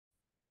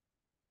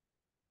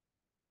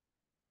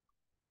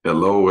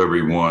Hello,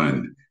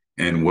 everyone,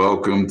 and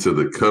welcome to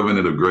the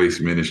Covenant of Grace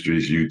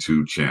Ministries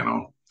YouTube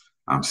channel.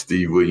 I'm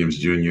Steve Williams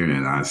Jr.,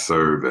 and I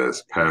serve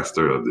as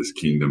pastor of this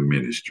kingdom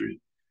ministry.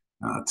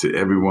 To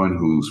everyone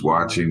who's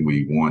watching,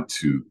 we want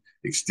to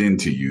extend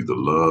to you the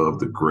love,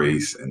 the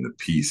grace, and the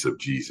peace of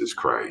Jesus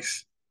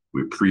Christ.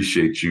 We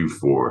appreciate you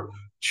for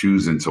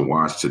choosing to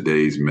watch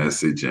today's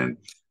message, and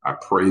I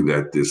pray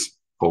that this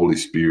Holy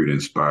Spirit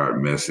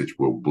inspired message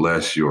will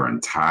bless your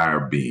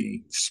entire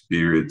being,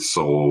 spirit,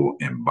 soul,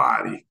 and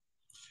body.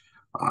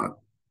 Uh,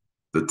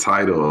 the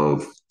title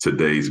of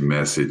today's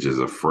message is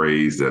a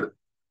phrase that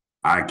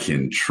I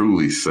can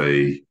truly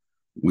say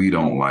we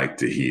don't like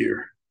to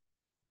hear.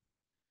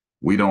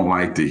 We don't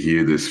like to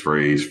hear this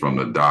phrase from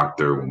the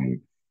doctor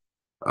when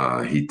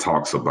he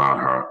talks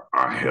about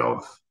our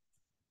health.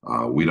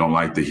 We don't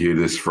like to hear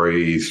this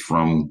phrase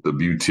from the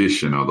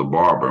beautician or the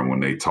barber when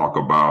they talk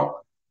about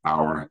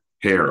our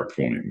hair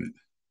appointment.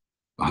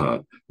 Uh,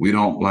 we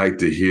don't like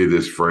to hear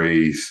this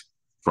phrase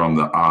from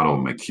the auto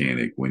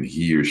mechanic when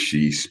he or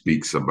she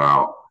speaks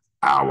about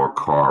our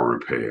car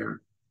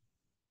repair.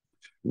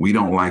 We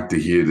don't like to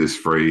hear this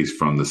phrase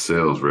from the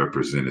sales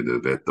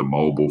representative at the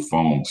mobile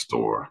phone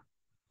store.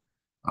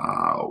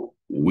 Uh,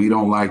 we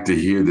don't like to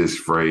hear this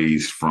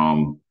phrase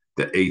from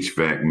the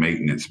HVAC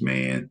maintenance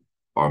man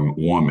or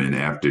woman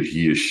after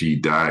he or she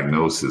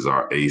diagnoses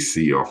our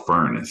AC or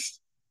furnace.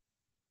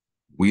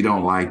 We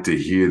don't like to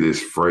hear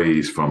this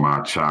phrase from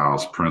our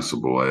child's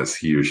principal as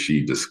he or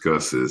she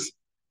discusses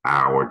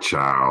our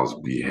child's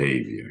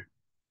behavior.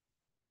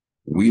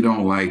 We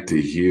don't like to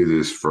hear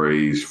this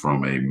phrase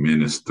from a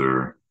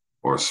minister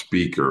or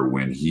speaker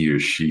when he or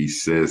she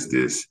says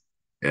this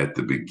at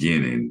the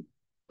beginning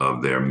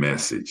of their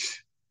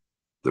message.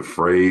 The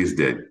phrase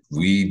that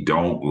we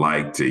don't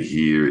like to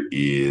hear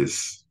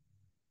is,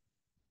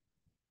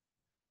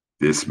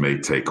 "This may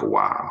take a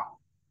while."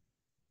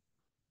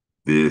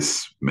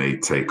 This may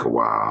take a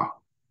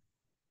while.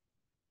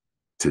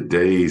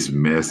 Today's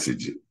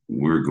message,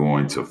 we're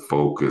going to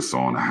focus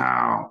on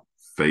how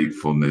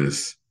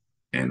faithfulness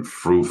and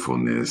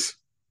fruitfulness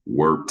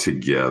work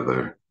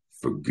together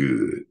for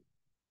good.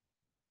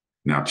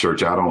 Now,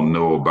 church, I don't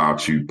know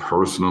about you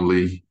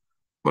personally,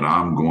 but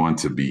I'm going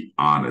to be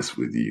honest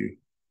with you.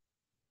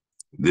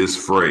 This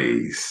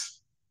phrase,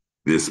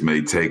 "this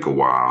may take a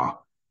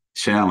while,"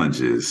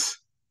 challenges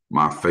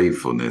my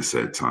faithfulness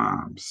at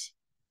times.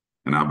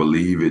 And I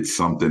believe it's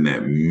something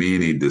that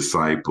many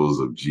disciples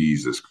of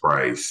Jesus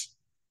Christ,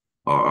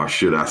 or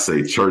should I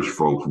say church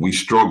folks, we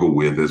struggle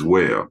with as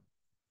well.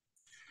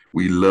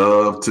 We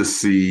love to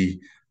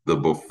see the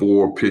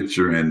before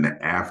picture and the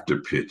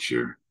after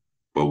picture,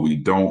 but we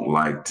don't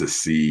like to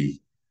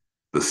see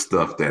the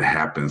stuff that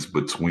happens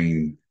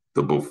between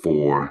the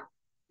before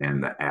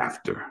and the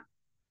after.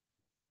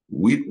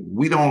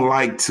 We don't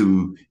like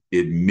to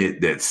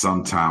admit that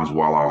sometimes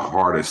while our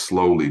heart is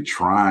slowly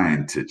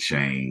trying to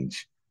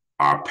change,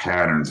 our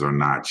patterns are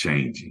not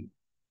changing.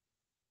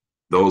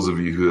 Those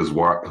of you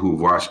who've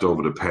watched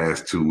over the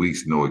past 2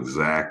 weeks know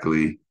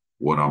exactly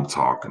what I'm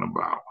talking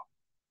about.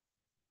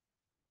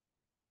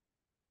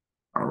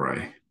 All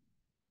right.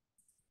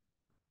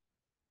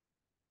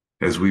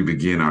 As we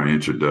begin our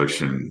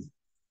introduction,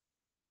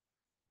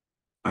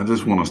 I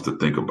just want us to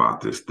think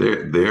about this.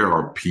 There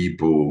are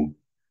people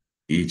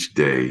each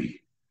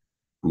day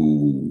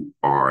who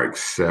are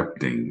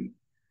accepting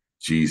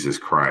Jesus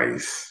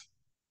Christ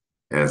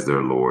as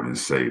their Lord and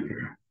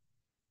Savior.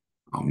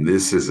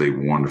 This is a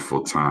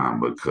wonderful time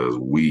because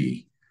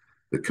we,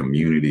 the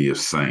community of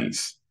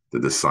saints, the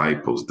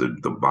disciples,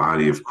 the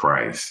body of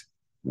Christ,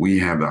 we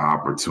have the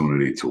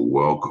opportunity to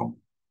welcome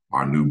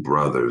our new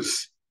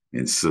brothers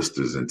and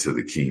sisters into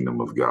the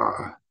kingdom of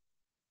God.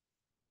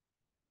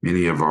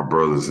 Many of our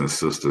brothers and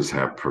sisters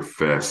have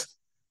professed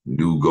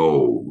new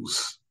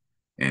goals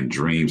and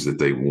dreams that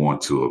they want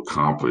to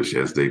accomplish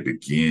as they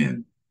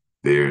begin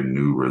their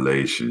new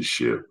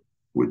relationship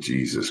with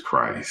Jesus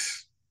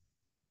Christ.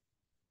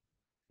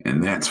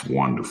 And that's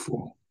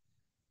wonderful.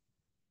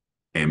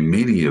 And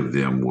many of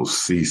them will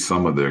see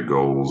some of their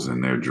goals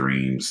and their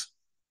dreams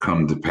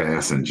come to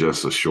pass in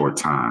just a short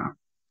time.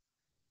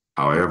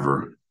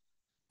 However,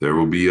 there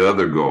will be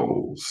other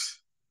goals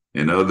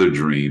and other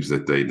dreams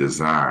that they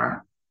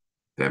desire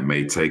that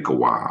may take a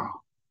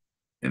while.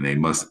 And they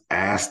must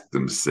ask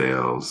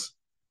themselves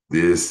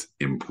this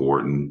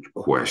important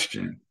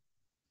question: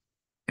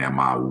 am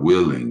I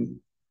willing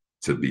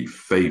to be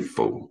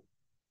faithful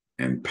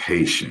and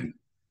patient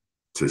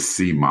to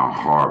see my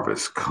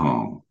harvest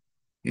come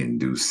in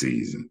due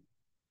season?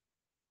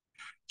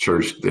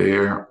 Church,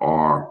 there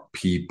are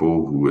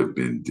people who have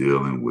been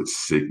dealing with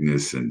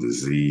sickness and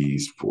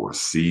disease for a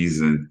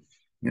season,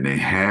 and they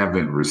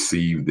haven't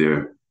received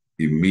their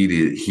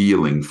immediate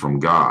healing from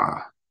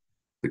God.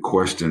 The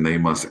question they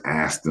must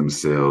ask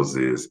themselves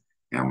is,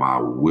 am I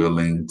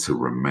willing to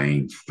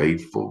remain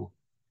faithful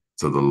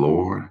to the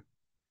Lord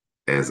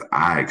as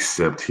I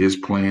accept his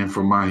plan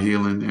for my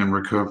healing and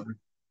recovery?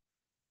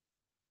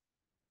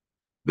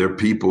 There are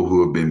people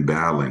who have been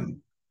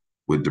battling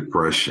with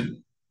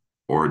depression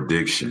or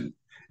addiction,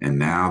 and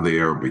now they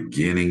are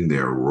beginning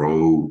their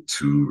road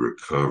to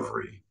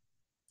recovery.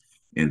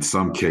 In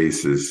some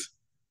cases,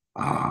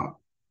 uh,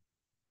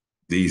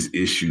 these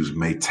issues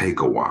may take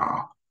a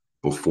while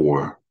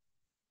before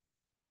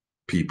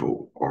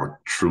people are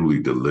truly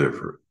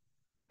delivered.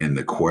 And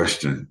the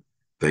question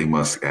they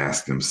must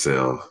ask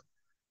themselves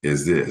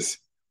is this: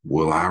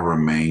 will I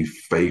remain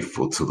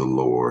faithful to the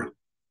Lord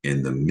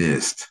in the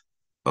midst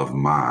of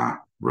my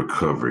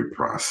recovery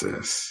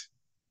process,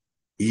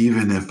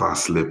 even if I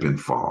slip and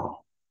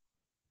fall?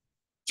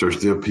 Church,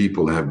 there are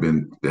people that have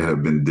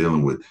been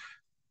dealing with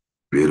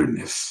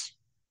bitterness,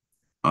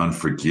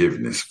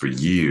 unforgiveness for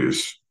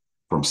years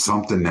from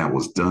something that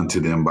was done to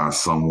them by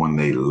someone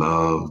they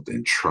loved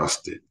and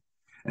trusted.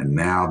 And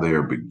now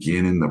they're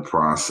beginning the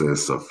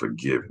process of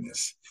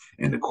forgiveness.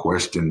 And the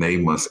question they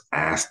must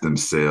ask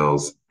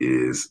themselves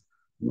is,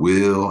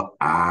 will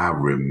I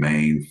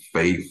remain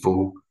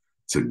faithful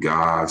to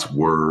God's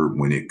word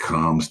when it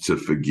comes to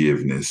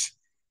forgiveness,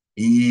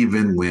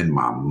 even when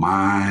my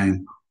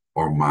mind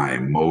or my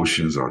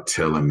emotions are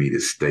telling me to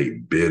stay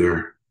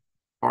bitter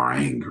or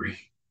angry?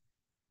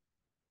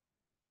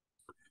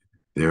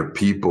 There are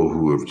people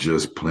who have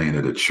just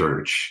planted a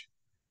church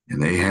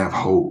and they have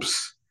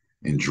hopes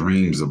and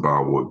dreams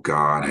about what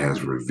God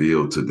has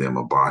revealed to them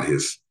about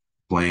his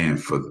plan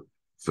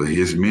for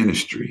his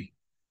ministry.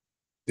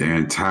 Their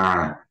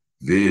entire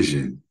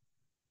vision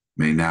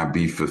may not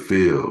be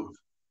fulfilled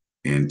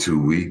in 2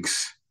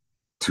 weeks,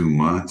 2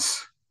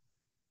 months,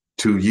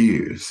 2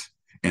 years.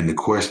 And the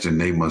question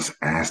they must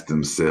ask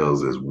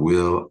themselves is,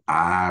 will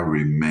I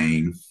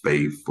remain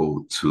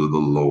faithful to the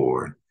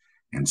Lord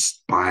in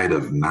spite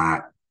of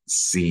not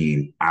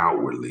seeing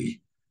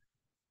outwardly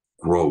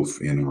growth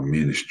in our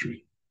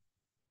ministry?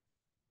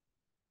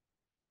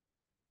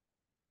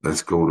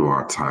 Let's go to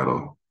our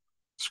title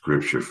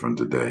scripture from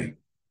today.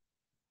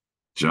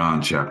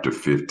 John chapter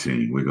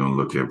 15. We're going to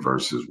look at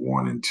verses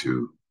 1 and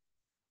 2.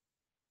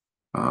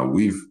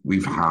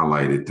 We've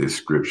highlighted this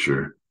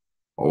scripture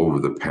over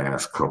the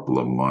past couple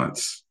of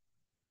months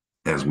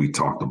as we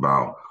talked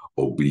about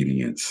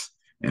obedience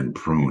and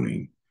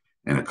pruning.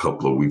 And a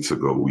couple of weeks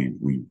ago, we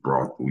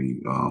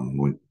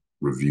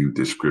reviewed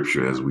this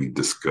scripture as we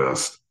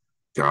discussed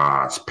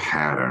God's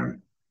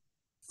pattern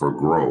for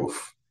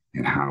growth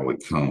and how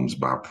it comes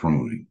by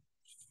pruning.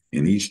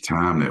 And each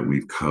time that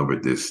we've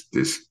covered this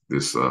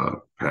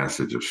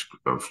passage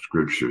of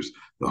scriptures,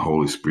 the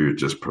Holy Spirit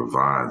just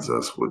provides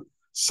us with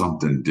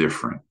something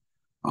different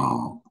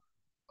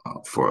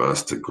for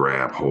us to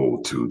grab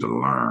hold to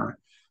learn.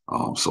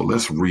 So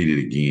let's read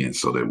it again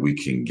so that we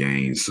can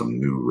gain some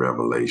new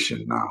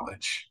revelation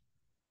knowledge.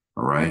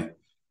 All right.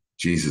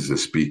 Jesus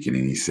is speaking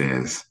and he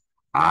says,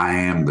 I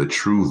am the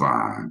true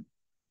vine,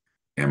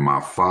 and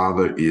my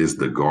Father is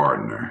the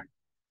gardener.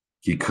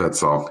 He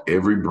cuts off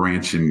every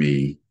branch in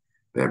me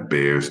that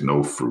bears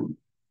no fruit,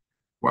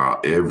 while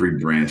every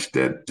branch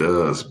that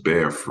does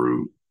bear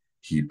fruit,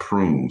 he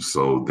prunes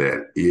so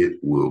that it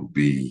will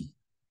be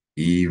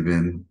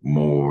even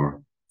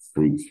more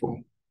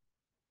fruitful.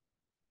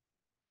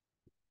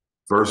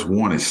 Verse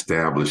 1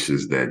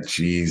 establishes that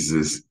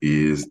Jesus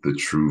is the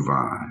true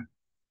vine.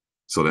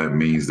 So that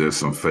means there's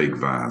some fake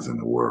vines in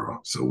the world.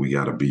 So we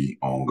got to be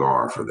on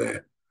guard for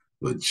that.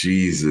 But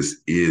Jesus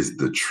is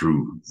the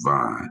true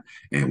vine,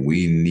 and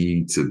we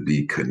need to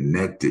be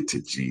connected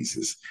to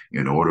Jesus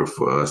in order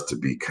for us to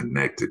be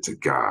connected to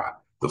God,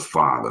 the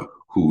Father,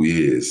 who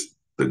is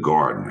the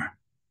gardener.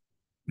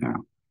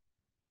 Now,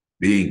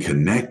 being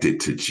connected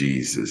to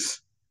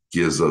Jesus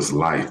gives us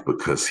life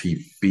because he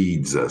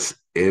feeds us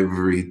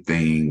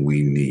everything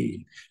we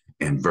need.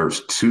 And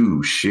verse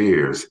 2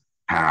 shares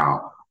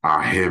how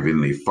our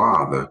Heavenly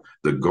Father,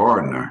 the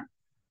gardener,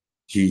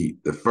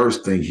 the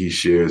first thing he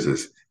shares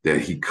is that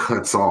he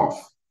cuts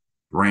off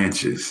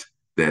branches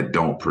that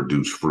don't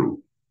produce fruit.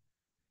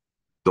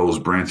 Those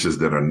branches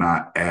that are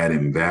not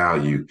adding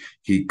value,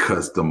 he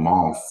cuts them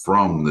off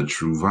from the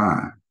true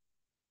vine.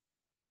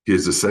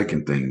 Here's the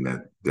second thing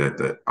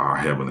that our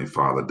Heavenly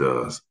Father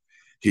does.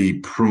 He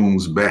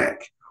prunes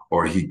back,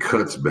 or he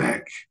cuts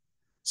back.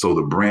 So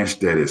the branch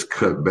that is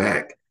cut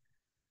back,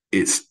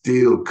 it's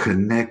still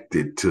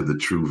connected to the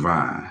true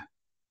vine.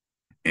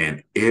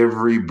 And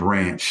every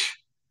branch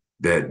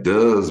that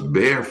does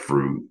bear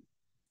fruit,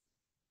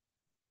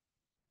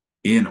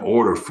 in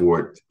order for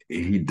it,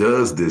 he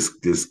does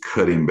this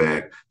cutting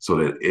back so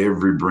that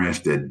every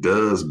branch that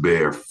does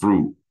bear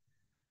fruit,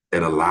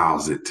 it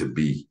allows it to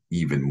be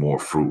even more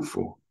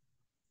fruitful.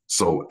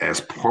 So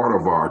as part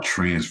of our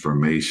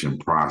transformation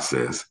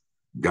process,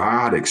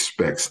 God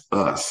expects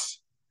us,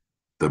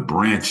 the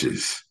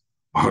branches,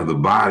 or the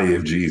body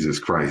of Jesus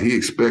Christ, he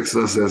expects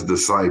us as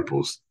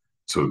disciples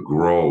to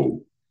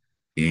grow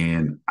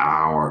in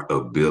our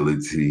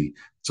ability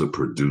to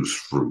produce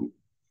fruit.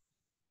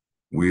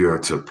 We are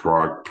to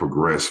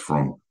progress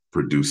from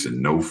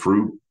producing no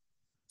fruit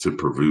to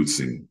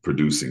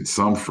producing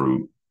some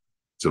fruit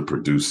to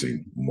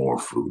producing more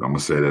fruit. I'm going to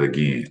say that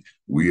again.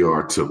 We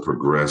are to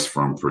progress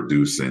from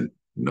producing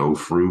no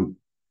fruit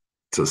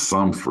to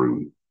some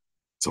fruit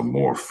to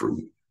more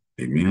fruit.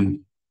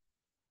 Amen.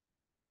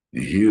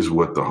 And here's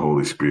what the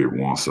Holy Spirit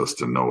wants us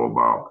to know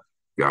about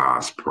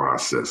God's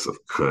process of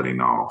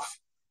cutting off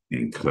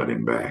and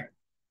cutting back.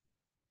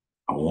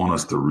 I want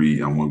us to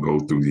read, I'm going to go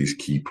through these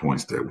key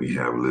points that we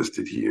have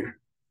listed here.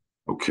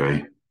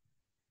 Okay.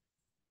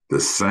 The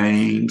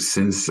same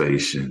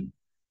sensation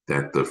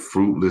that the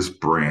fruitless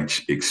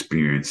branch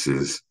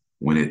experiences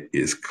when it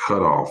is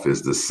cut off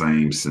is the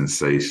same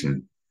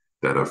sensation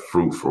that a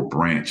fruitful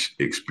branch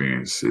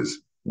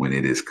experiences when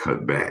it is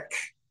cut back.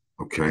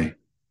 Okay.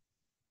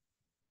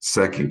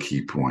 Second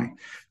key point,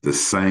 the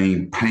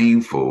same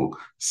painful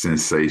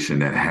sensation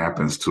that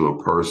happens to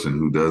a person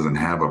who doesn't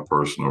have a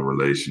personal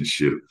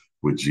relationship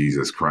with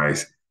Jesus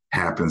Christ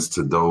happens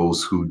to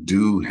those who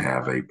do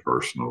have a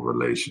personal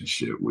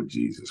relationship with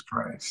Jesus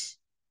Christ.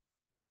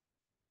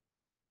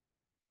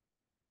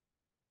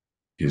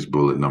 Here's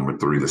bullet number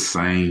 3. The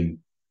same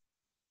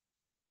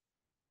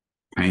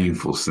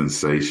painful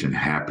sensation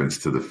happens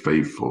to the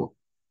faithful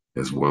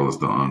as well as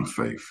the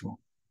unfaithful.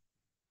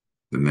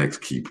 The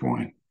next key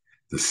point,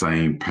 the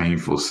same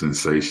painful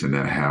sensation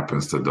that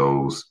happens to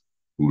those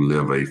who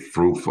live a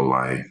fruitful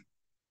life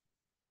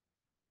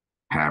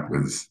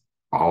happens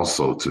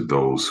also to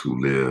those who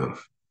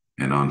live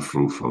an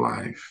unfruitful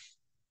life.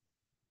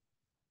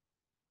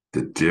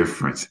 The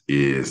difference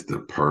is the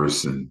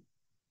person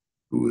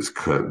who is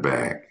cut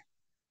back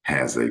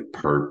has a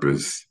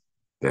purpose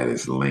that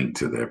is linked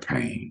to their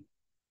pain.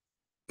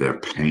 Their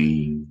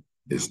pain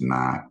is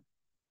not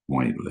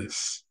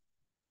pointless.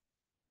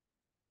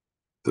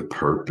 The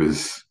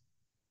purpose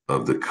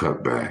of the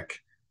cutback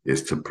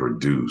is to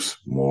produce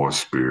more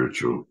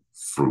spiritual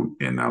fruit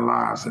in their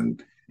lives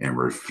and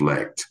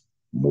reflect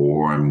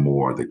more and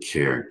more the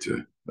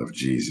character of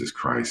Jesus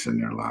Christ in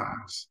their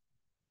lives.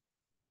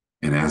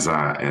 And as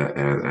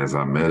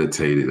I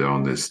meditated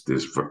on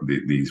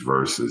these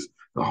verses,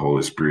 the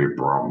Holy Spirit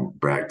brought me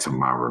back to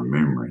my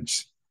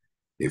remembrance.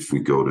 If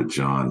we go to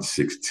John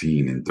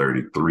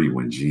 16:33,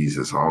 when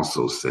Jesus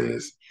also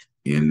says,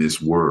 "In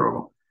this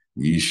world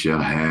ye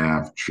shall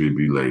have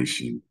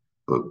tribulation,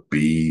 but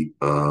be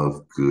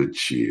of good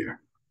cheer,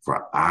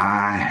 for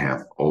I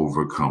have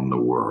overcome the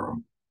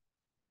world."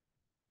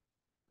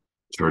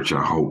 Church,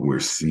 I hope we're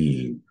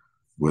seeing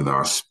with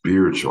our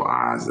spiritual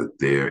eyes that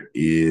there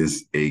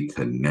is a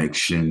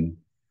connection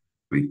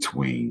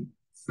between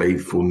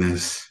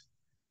faithfulness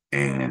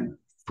and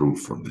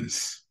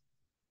fruitfulness.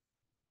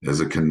 There's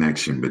a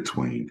connection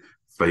between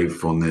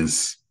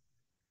faithfulness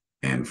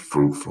and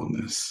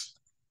fruitfulness.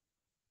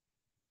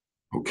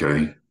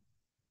 Okay?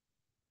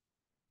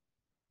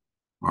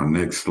 Our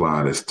next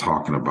slide is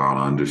talking about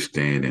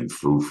understanding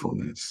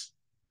fruitfulness.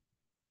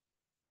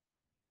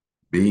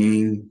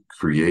 Being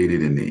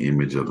created in the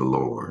image of the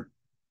Lord,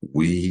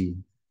 we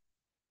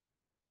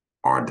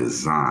are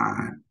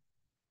designed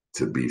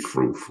to be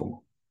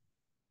fruitful.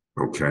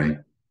 Okay?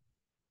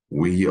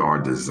 We are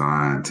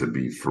designed to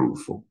be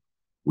fruitful.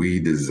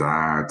 We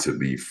desire to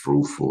be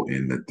fruitful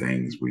in the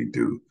things we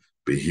do.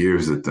 But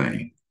here's the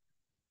thing,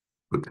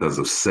 because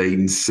of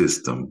Satan's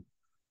system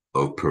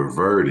of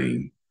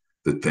perverting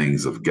the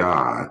things of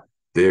God,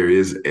 there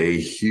is a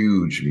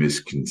huge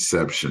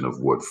misconception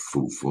of what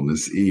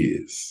fruitfulness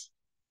is.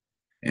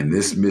 And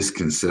this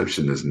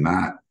misconception is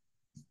not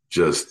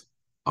just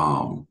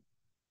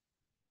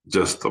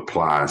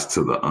applies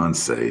to the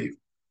unsaved,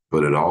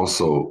 but it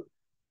also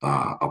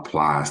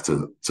applies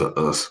to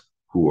us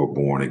who are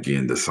born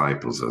again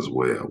disciples as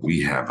well.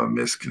 We have a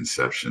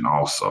misconception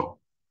also.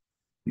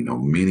 You know,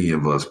 many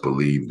of us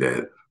believe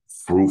that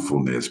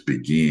fruitfulness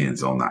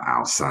begins on the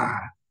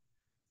outside.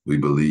 We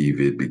believe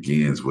it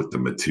begins with the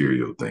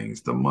material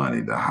things, the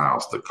money, the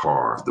house, the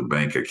cars, the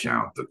bank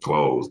account, the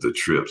clothes, the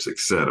trips,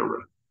 etc.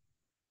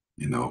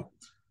 You know,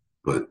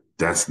 but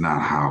that's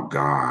not how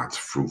God's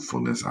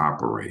fruitfulness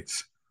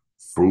operates.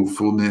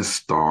 Fruitfulness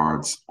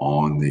starts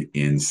on the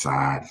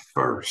inside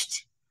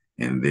first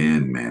and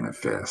then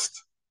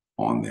manifests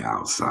on the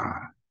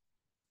outside.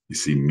 You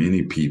see,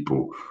 many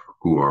people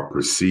who are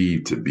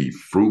perceived to be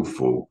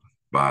fruitful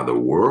by the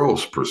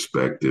world's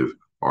perspective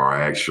are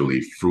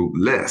actually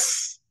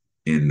fruitless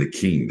in the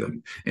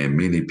kingdom. And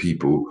many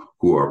people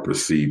who are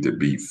perceived to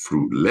be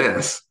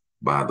fruitless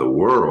by the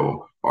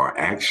world are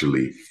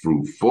actually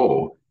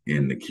fruitful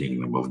in the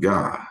kingdom of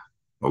God.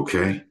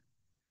 Okay?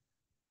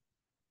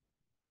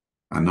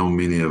 I know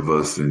many of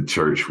us in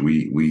church,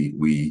 we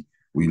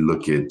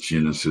look at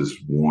Genesis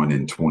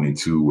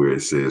 1:22, where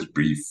it says,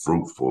 "Be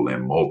fruitful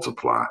and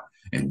multiply,"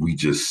 and we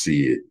just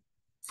see it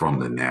from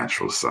the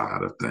natural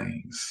side of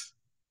things.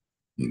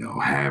 You know,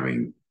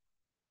 having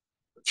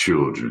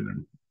children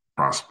and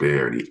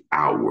prosperity,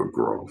 outward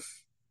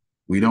growth.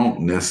 We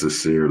don't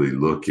necessarily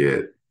look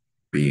at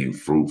being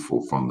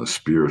fruitful from the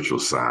spiritual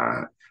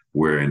side,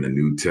 where in the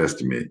New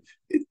Testament,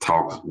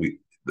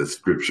 the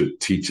scripture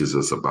teaches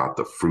us about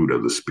the fruit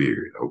of the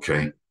Spirit,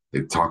 okay?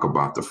 They talk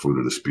about the fruit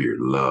of the Spirit: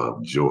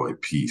 love, joy,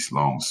 peace,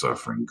 long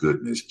suffering,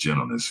 goodness,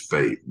 gentleness,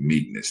 faith,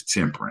 meekness,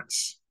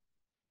 temperance.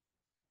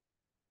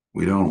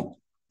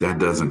 That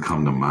doesn't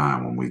come to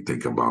mind when we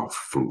think about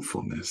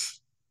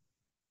fruitfulness.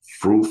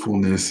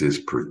 Fruitfulness is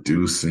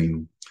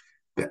producing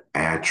the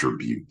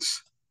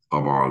attributes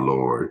of our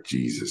Lord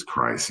Jesus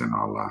Christ in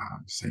our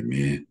lives.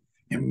 Amen.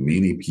 And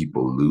many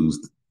people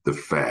lose the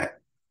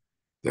fact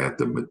that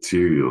the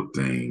material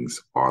things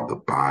are the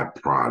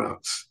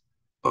byproducts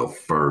of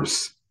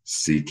first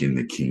seeking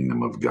the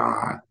kingdom of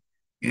God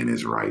and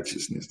his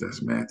righteousness.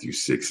 That's Matthew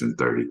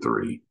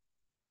 6:33.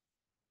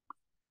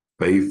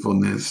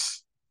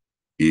 Faithfulness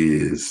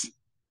is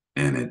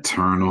an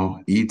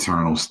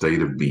eternal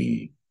state of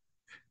being.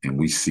 And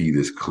we see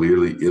this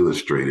clearly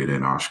illustrated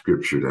in our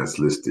scripture that's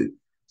listed,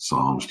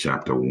 Psalms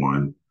chapter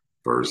 1,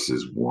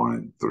 verses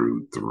 1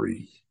 through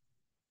 3.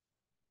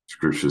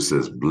 Scripture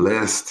says,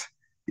 "Blessed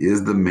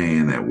is the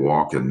man that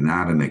walketh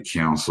not in the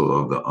counsel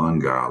of the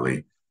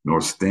ungodly,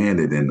 nor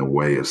standeth in the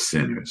way of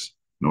sinners,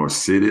 nor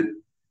sitteth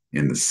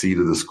in the seat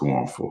of the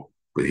scornful.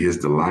 But his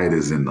delight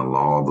is in the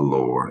law of the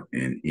Lord,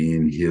 and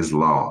in his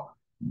law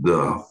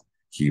doth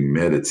he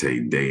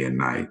meditate day and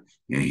night.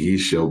 And he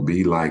shall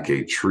be like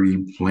a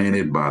tree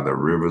planted by the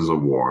rivers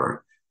of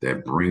water,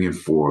 that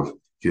bringeth forth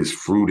his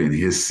fruit in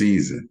his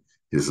season.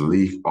 His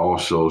leaf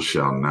also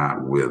shall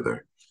not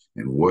wither,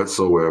 and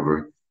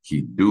whatsoever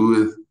he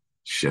doeth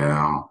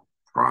shall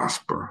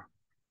prosper."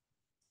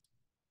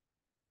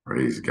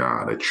 Praise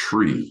God. A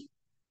tree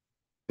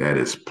that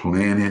is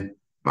planted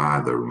by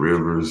the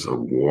rivers of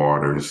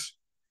waters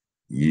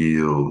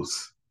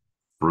yields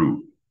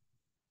fruit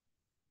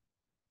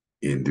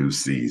in due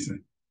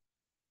season.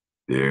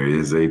 There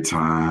is a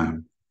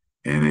time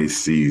and a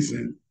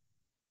season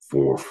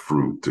for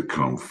fruit to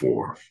come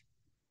forth.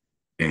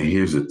 And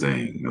here's the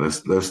thing.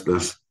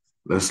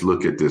 Let's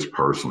look at this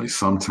personally.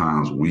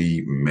 Sometimes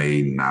we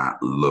may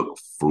not look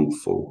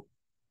fruitful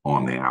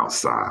on the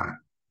outside.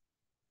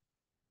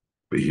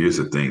 But here's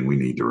the thing we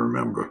need to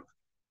remember.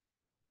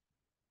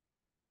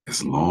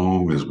 As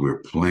long as we're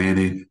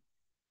planted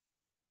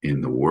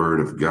in the word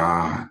of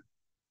God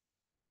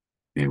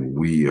and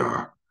we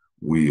are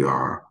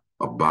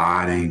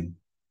abiding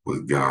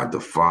with God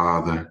the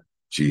Father,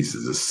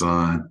 Jesus the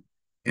Son,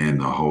 and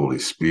the Holy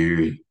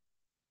Spirit,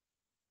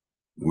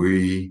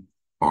 we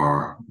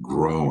are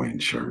growing,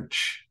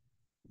 church.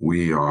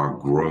 We are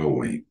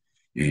growing.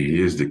 And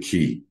here's the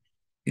key.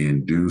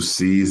 In due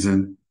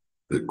season,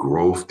 the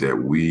growth that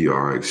we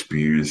are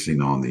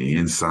experiencing on the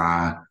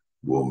inside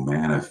will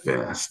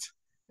manifest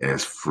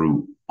as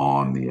fruit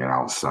on the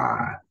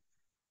outside.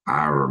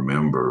 I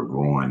remember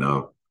growing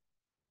up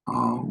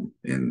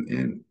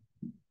in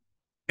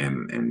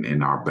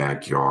our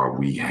backyard,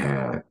 we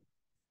had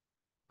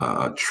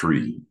a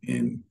tree.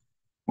 And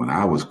when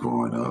I was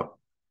growing up,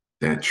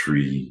 that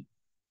tree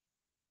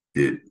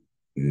did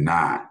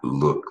not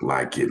look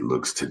like it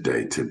looks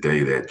today.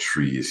 Today, that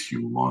tree is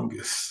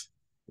humongous.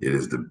 It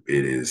is the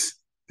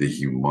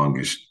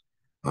humongous.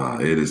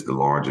 It is the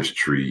largest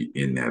tree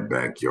in that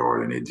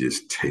backyard, and it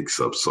just takes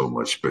up so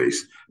much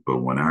space.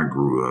 But when I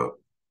grew up,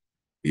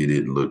 it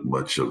didn't look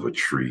much of a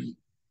tree,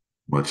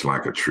 much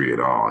like a tree at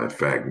all. In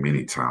fact,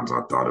 many times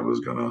I thought it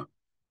was gonna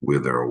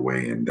wither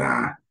away and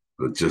die.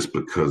 But just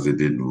because it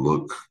didn't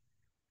look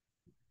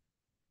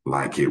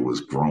like it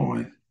was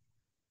growing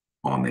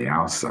on the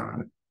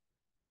outside,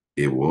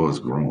 it was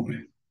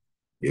growing.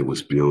 It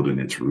was building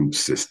its root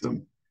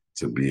system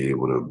to be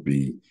able to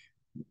be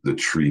the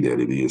tree that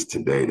it is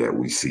today, that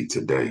we see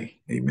today.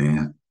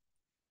 Amen.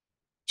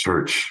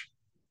 Church,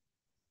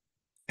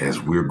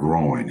 as we're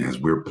growing, as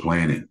we're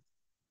planted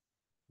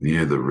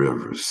near the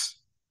rivers,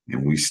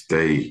 and we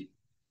stay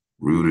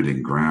rooted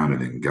and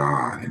grounded in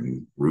God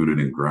and rooted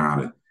and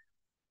grounded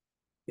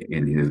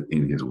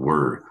in his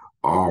word,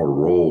 our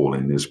role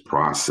in this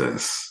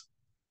process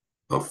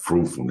of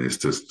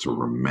fruitfulness is to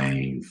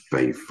remain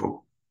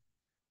faithful,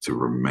 to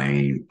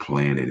remain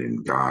planted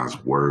in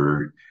God's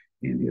word,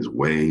 in his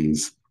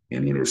ways,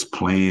 and in his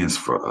plans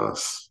for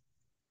us.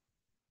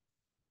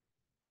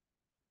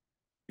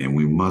 And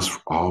we must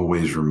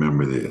always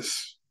remember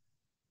this.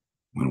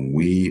 When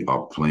we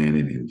are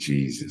planted in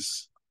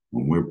Jesus,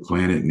 when we're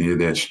planted near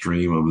that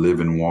stream of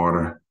living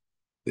water,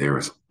 there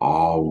is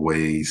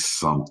always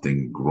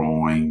something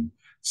growing,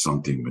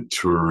 something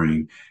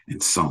maturing,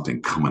 and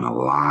something coming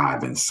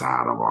alive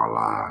inside of our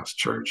lives,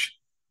 church.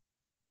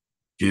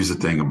 Here's the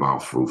thing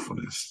about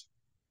fruitfulness.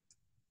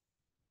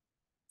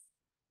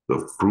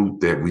 The fruit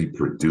that we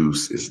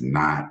produce is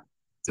not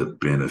to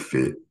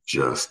benefit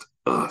just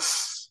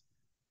us.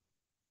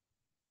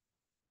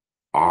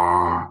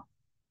 Our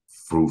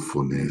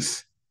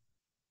fruitfulness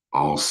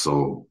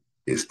also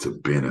is to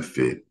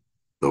benefit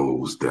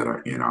those that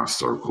are in our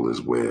circle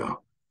as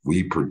well.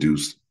 We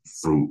produce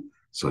fruit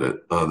so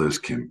that others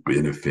can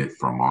benefit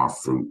from our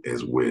fruit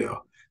as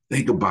well.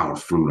 Think about a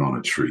fruit on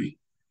a tree.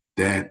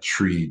 That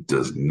tree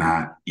does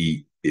not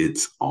eat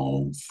its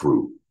own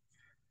fruit.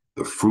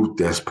 The fruit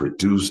that's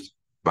produced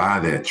by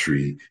that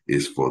tree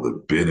is for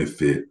the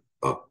benefit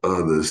of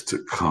others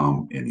to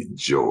come and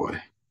enjoy.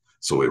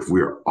 So if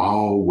we're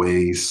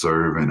always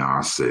serving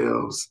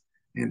ourselves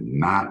and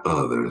not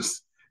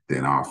others,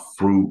 then our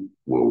fruit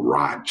will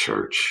rot,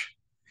 church.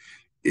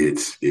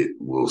 It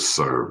will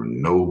serve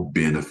no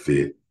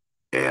benefit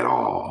at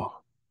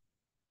all.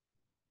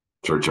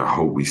 Church, I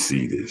hope we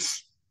see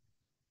this.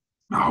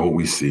 I hope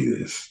we see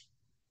this.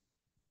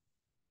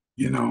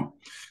 You know,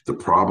 the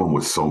problem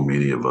with so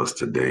many of us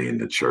today in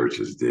the church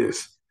is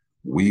this.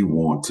 We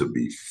want to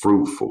be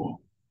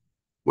fruitful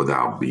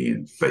without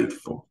being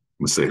faithful.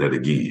 I'm going to say that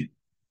again.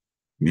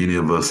 Many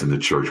of us in the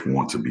church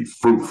want to be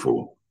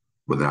fruitful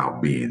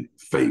without being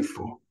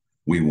faithful.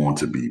 We want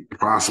to be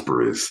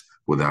prosperous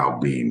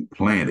without being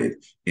planted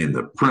in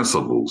the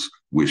principles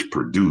which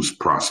produce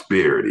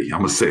prosperity. I'm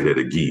going to say that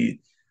again.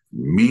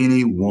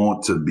 Many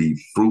want to be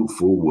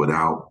fruitful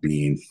without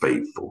being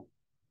faithful.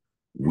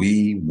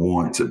 We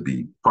want to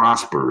be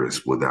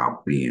prosperous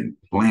without being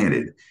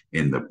planted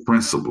in the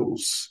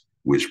principles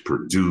which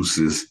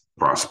produces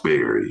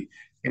prosperity.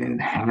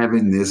 And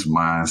having this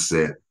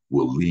mindset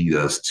will lead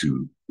us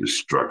to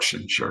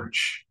destruction,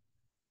 church.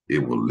 It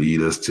will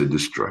lead us to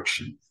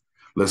destruction.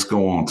 Let's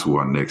go on to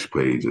our next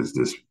page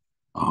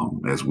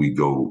as we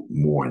go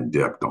more in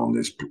depth on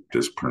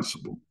this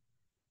principle.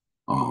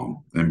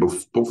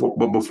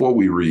 But before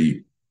we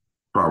read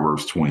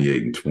Proverbs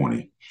 28 and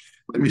 20,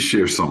 let me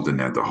share something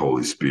that the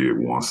Holy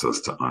Spirit wants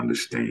us to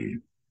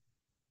understand.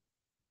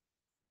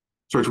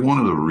 Church, one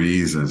of the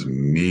reasons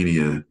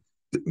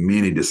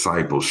many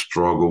disciples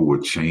struggle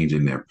with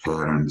changing their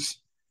patterns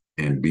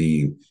and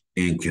being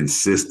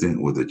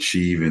inconsistent with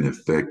achieving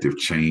effective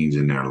change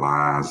in their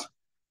lives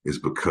is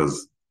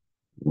because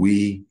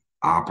we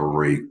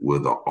operate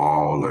with an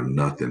all or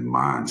nothing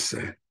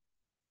mindset.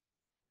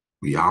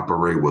 We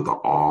operate with an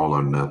all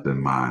or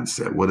nothing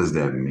mindset. What does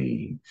that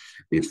mean?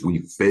 If we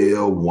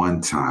fail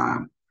one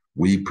time,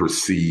 we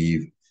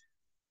perceive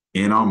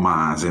in our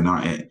minds,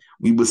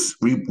 we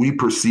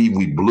perceive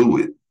we blew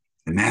it,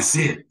 and that's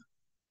it.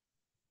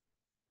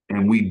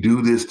 And we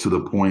do this to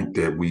the point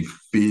that we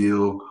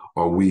feel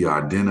or we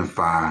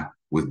identify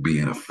with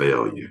being a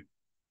failure.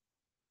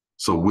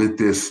 So with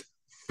this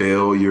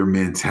failure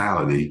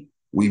mentality,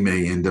 we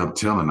may end up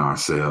telling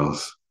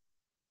ourselves,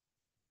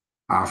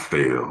 I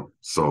failed,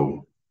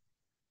 so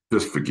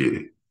just forget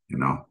it, you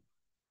know?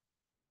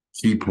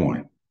 Key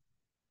point,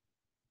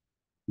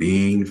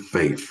 being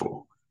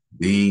faithful,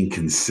 being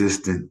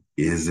consistent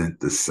isn't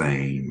the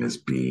same as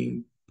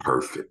being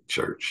perfect,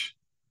 church.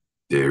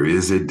 There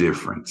is a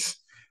difference.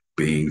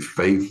 Being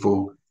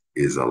faithful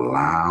is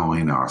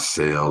allowing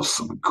ourselves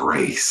some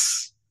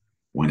grace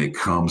when it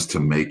comes to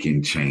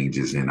making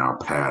changes in our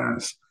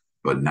patterns,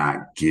 but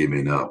not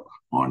giving up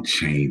on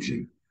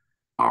changing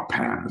our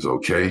patterns,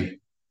 okay?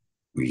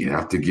 We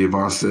have to give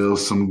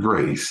ourselves some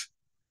grace,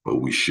 but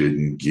we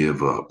shouldn't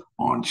give up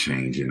on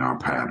changing our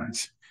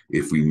patterns.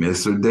 If we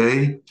miss a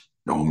day,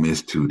 don't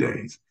miss 2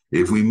 days.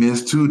 If we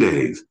miss 2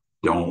 days,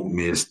 don't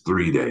miss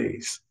 3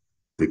 days.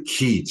 The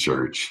key,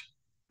 church,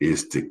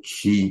 is to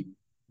keep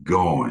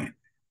going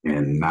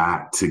and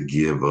not to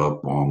give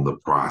up on the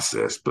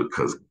process,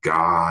 because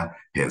God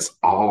has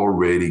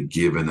already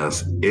given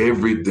us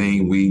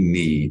everything we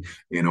need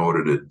in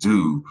order to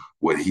do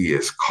what he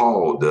has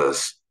called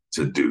us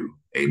to do.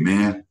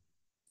 Amen.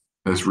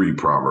 Let's read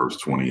Proverbs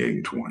 28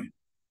 and 20.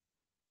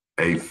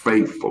 A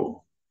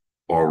faithful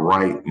or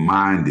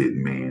right-minded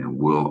man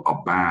will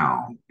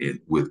abound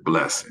with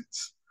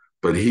blessings,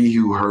 but he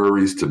who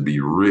hurries to be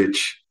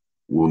rich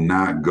will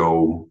not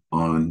go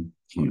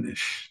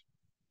unpunished.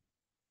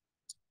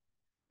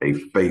 A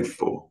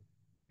faithful,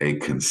 a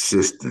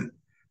consistent,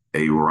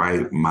 a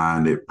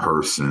right-minded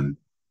person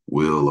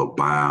will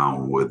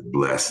abound with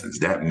blessings.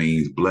 That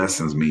means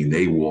blessings mean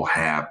they will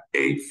have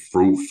a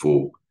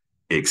fruitful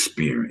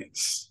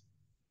experience.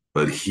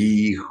 But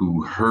he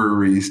who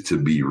hurries to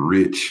be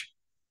rich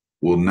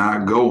will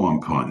not go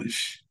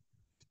unpunished.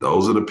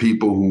 Those are the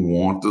people who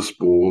want the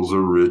spoils of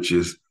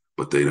riches,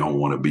 but they don't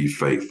want to be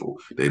faithful.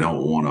 They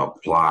don't want to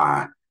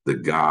apply the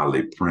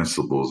godly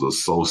principles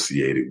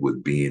associated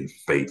with being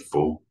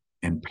faithful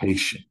and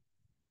patient.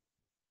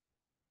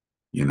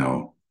 You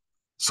know,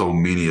 so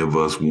many of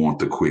us want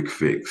the quick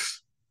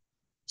fix.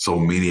 So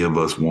many of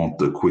us want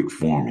the quick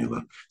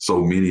formula.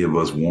 So many of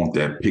us want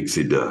that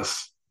pixie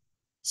dust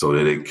so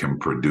that it can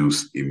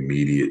produce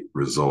immediate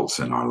results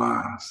in our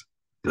lives.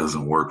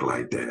 Doesn't work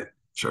like that,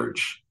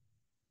 church.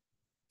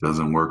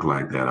 Doesn't work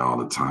like that all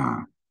the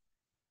time.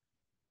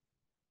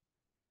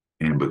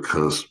 And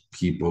because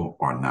people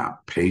are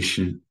not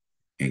patient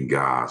in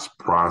God's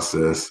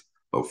process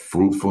of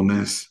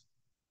fruitfulness,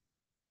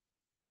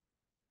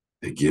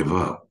 they give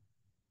up.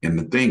 And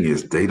the thing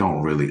is, they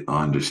don't really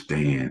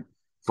understand.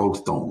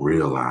 Folks don't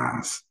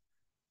realize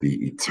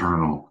the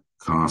eternal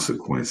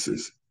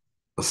consequences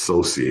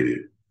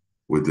associated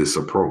with this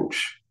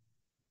approach.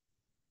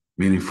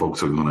 Many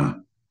folks are going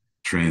to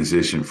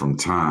transition from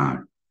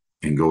time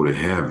and go to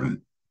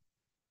heaven,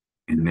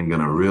 and they're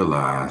going to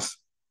realize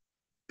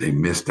they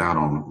missed out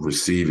on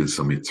receiving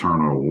some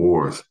eternal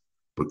rewards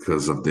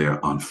because of their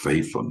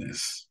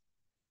unfaithfulness.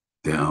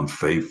 Their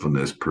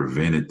unfaithfulness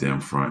prevented them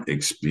from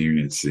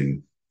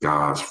experiencing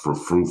God's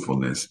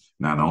fruitfulness,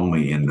 not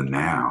only in the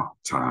now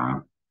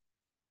time,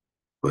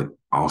 but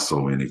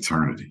also in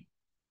eternity.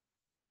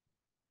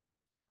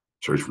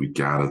 Church, we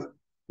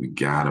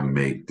gotta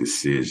make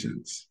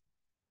decisions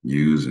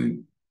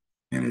using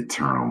an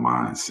eternal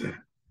mindset.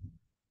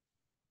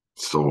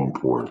 So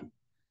important.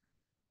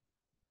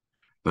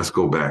 Let's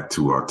go back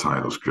to our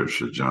title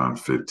scripture, John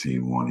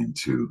 15, 1 and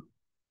 2,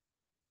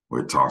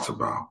 where it talks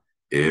about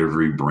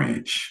every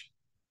branch,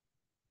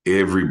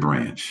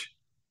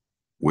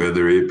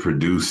 whether it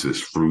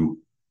produces fruit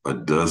or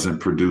doesn't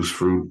produce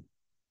fruit,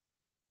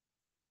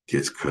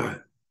 gets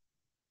cut.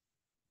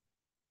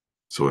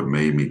 So it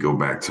made me go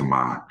back to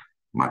my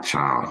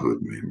childhood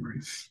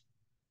memories.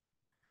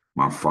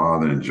 My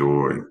father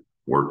enjoyed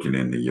working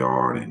in the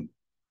yard, and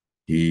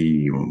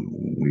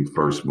when we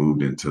first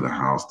moved into the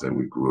house that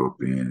we grew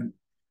up in,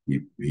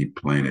 he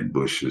planted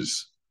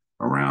bushes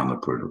around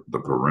the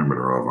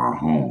perimeter of our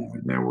home,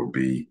 and there would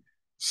be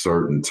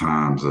certain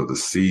times of the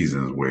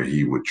seasons where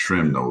he would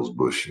trim those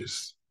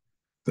bushes.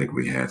 I think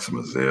we had some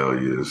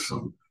azaleas,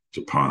 some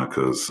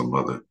japonicas,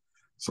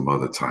 some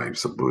other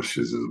types of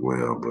bushes as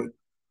well. But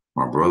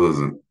my brothers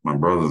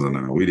and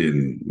I, we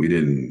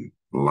didn't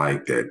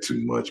like that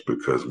too much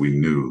because we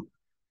knew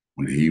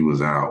when he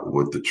was out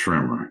with the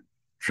trimmer,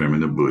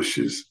 trimming the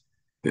bushes,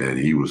 that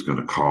he was going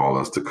to call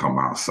us to come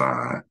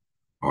outside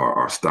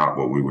or stop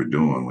what we were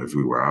doing if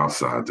we were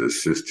outside to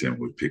assist him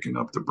with picking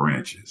up the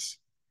branches.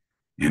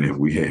 And if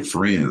we had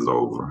friends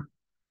over,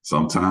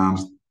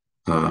 sometimes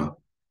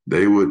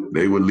they would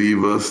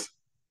leave us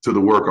to the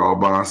work all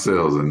by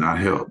ourselves and not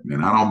help.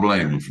 And I don't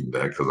blame them for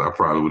that because I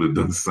probably would have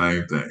done the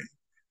same thing.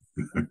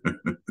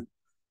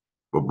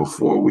 But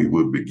before we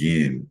would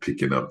begin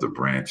picking up the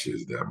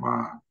branches that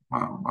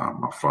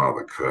my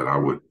father cut, I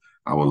would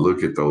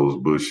look at those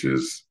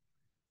bushes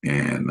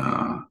and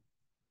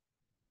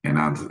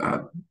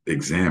I'd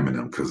examine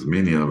them because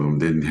many of them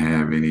didn't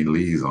have any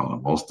leaves on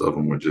them. Most of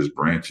them were just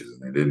branches,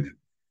 and they didn't.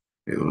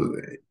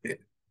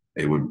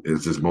 It was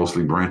it's just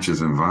mostly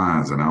branches and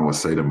vines, and I would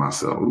say to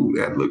myself, "Ooh,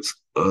 that looks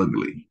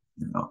ugly."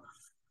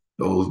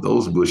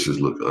 Those bushes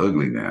look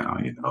ugly now.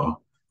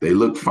 They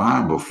looked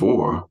fine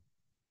before,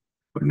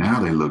 but now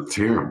they look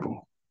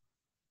terrible.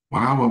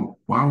 Why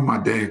would my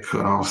dad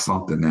cut off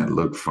something that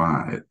looked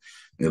fine?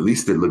 At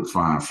least it looked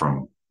fine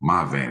from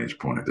my vantage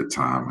point at the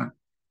time,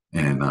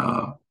 and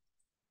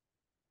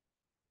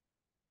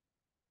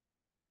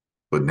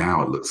but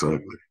now it looks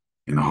ugly.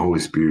 And the Holy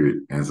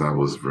Spirit, as I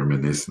was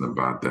reminiscing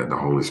about that, the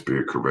Holy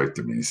Spirit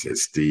corrected me and said,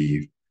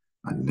 "Steve,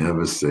 I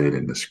never said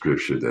in the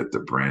scripture that the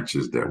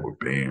branches that were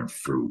bearing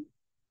fruit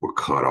were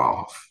cut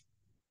off.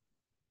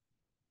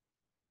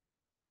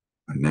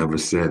 I never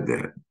said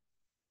that."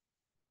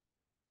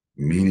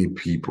 Many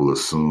people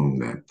assume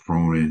that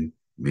pruning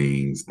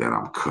means that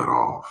I'm cut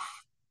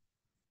off.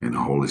 And the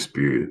Holy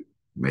Spirit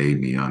made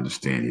me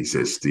understand. He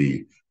said,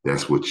 "Steve,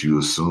 that's what you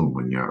assume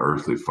when your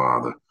earthly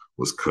father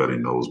was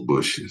cutting those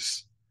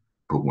bushes.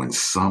 But when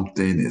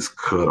something is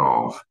cut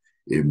off,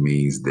 it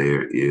means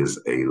there is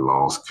a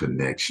lost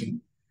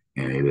connection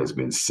and it has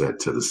been set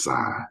to the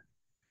side."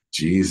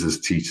 Jesus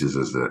teaches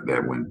us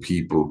that when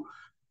people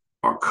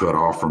are cut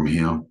off from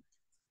him,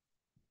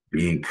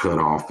 being cut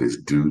off is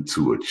due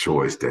to a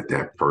choice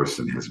that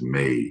person has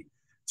made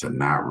to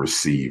not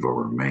receive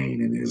or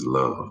remain in his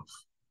love.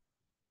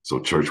 So,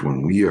 church,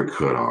 when we are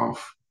cut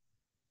off,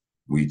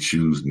 we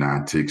choose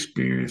not to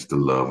experience the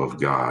love of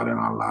God in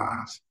our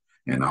lives.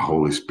 And the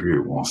Holy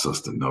Spirit wants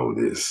us to know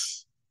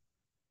this,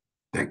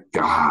 that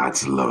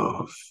God's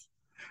love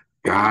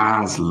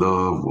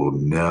will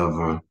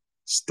never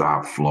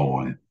stop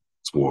flowing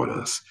toward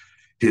us.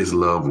 His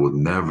love will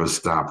never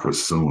stop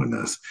pursuing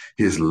us.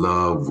 His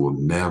love will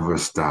never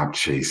stop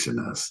chasing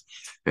us.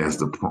 As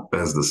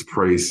the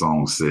praise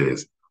song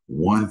says,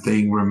 one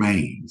thing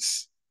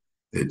remains,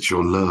 that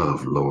your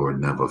love,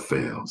 Lord, never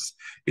fails.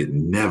 It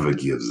never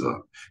gives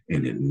up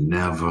and it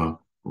never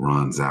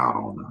runs out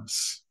on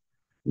us.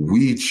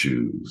 We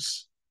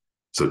choose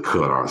to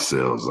cut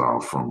ourselves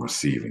off from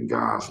receiving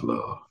God's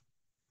love.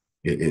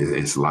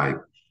 It's like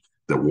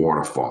the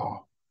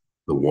waterfall.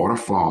 The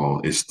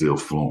waterfall is still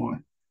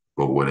flowing,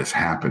 but what is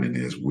happening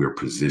is we're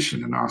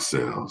positioning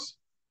ourselves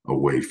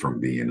away from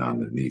being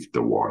underneath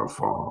the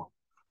waterfall.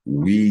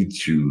 We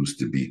choose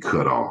to be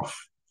cut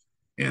off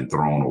and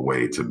thrown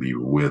away to be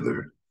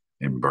withered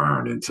and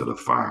burned into the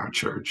fire,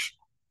 church.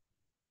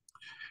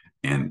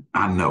 And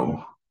I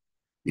know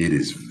it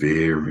is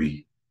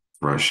very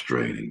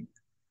frustrating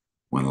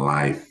when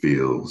life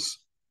feels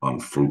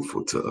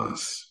unfruitful to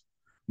us,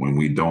 when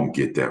we don't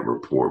get that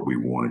report we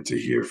wanted to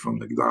hear from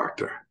the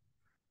doctor,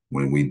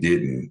 when we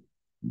didn't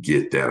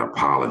get that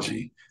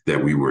apology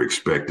that we were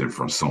expecting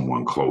from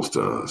someone close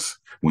to us,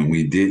 when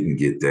we didn't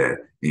get that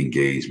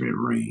engagement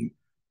ring,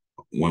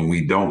 when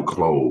we don't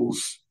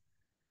close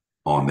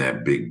on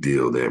that big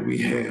deal that we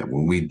had,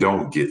 when we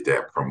don't get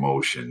that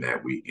promotion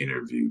that we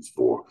interviewed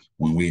for,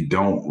 when we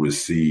don't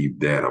receive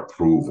that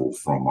approval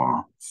from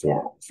our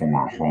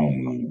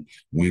home loan,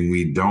 when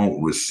we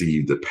don't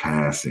receive the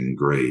passing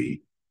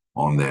grade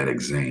on that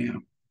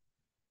exam.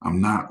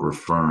 I'm not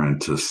referring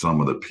to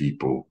some of the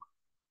people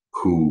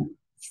who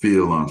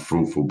feel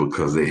unfruitful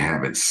because they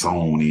haven't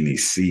sown any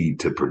seed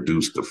to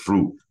produce the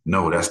fruit.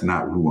 No, that's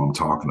not who I'm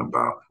talking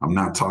about. I'm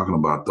not talking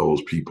about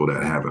those people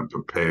that haven't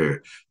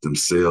prepared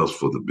themselves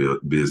for the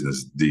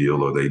business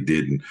deal, or they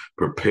didn't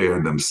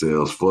prepare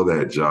themselves for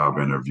that job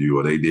interview,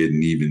 or they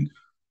didn't even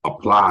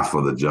apply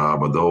for the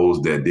job, or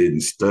those that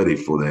didn't study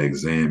for the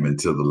exam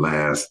until the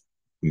last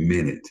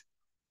minute,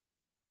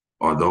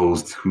 or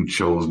those who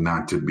chose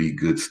not to be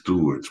good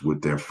stewards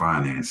with their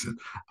finances.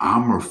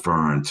 I'm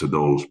referring to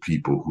those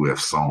people who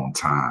have sown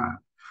time,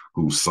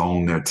 who've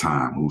sown their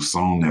time, who've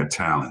sown their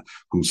talent,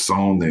 who've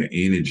sown their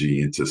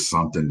energy into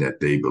something that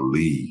they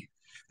believe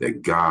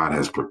that God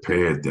has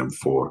prepared them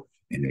for,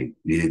 and they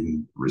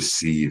didn't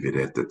receive it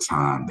at the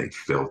time they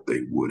felt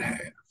they would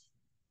have.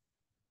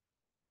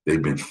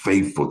 They've been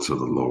faithful to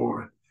the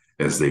Lord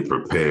as they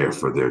prepare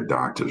for their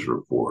doctor's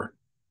report,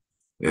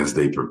 as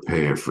they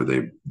prepare for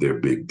their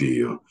big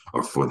deal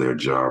or for their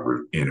job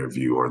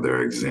interview or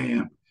their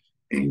exam.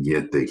 And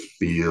yet they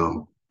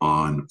feel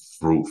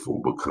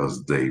unfruitful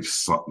because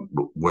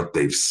what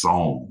they've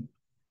sown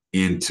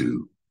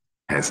into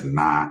has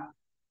not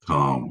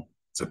come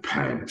to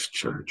pass,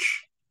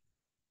 church.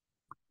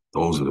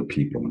 Those are the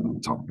people that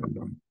I'm talking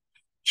about.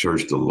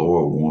 Church, the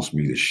Lord wants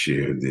me to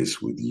share this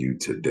with you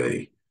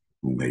today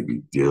who may be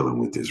dealing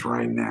with this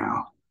right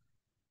now.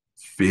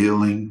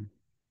 Feeling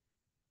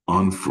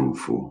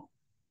unfruitful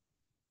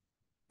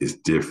is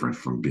different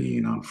from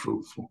being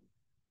unfruitful.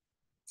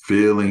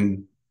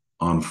 Feeling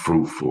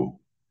unfruitful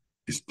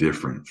is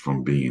different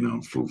from being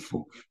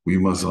unfruitful. We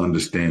must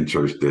understand,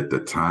 church, that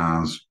the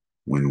times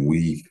when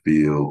we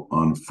feel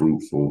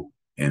unfruitful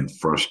and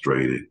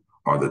frustrated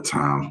are the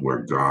times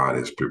where God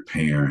is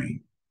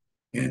preparing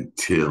and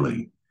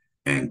tilling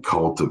and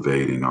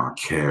cultivating our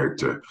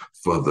character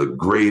for the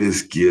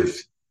greatest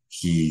gift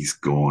he's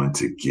going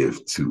to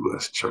give to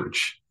us,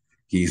 church.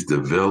 He's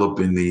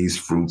developing these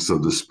fruits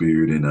of the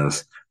Spirit in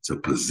us to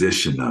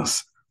position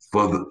us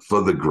for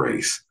the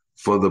grace,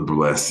 for the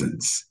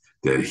blessings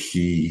that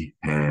he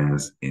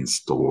has in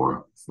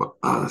store for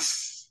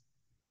us.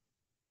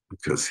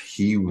 Because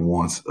he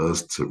wants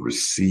us to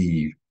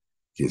receive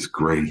his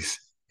grace,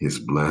 his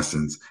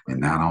blessings, and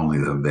not only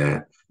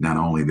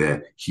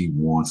that, he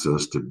wants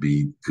us to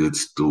be good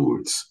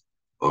stewards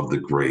of the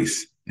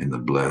grace and the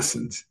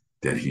blessings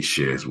that he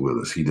shares with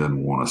us. He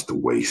doesn't want us to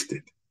waste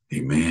it.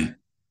 Amen.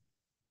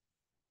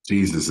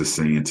 Jesus is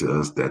saying to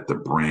us that the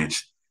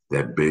branch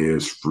that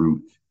bears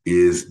fruit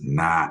is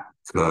not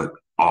cut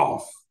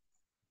off,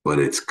 but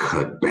it's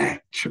cut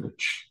back,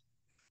 church.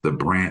 The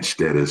branch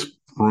that is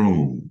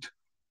pruned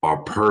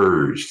or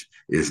purged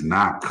is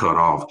not cut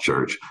off,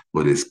 church,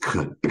 but it's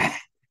cut back.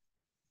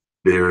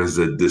 There is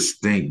a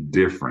distinct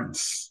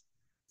difference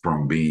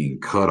from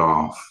being cut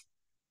off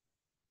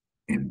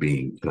and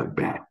being cut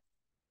back.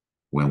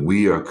 When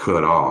we are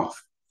cut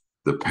off,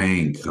 the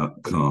pain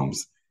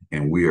comes,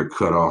 and we are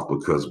cut off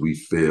because we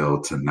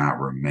fail to not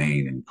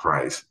remain in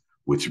Christ,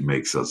 which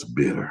makes us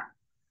bitter.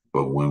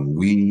 But when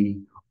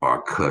we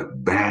are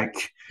cut back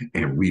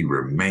and we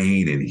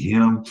remain in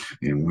him,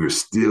 and we're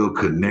still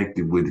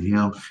connected with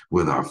him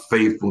with our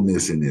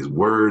faithfulness in his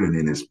word and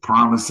in his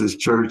promises,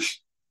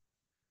 church,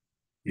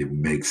 it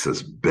makes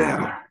us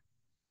better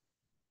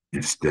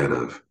instead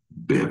of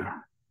bitter.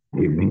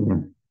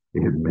 Amen.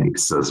 It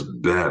makes us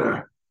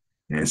better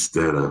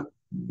instead of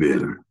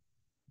bitter.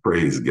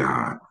 Praise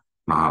God.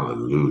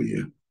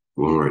 Hallelujah.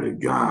 Glory to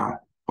God.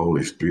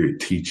 Holy Spirit,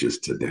 teach us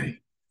today.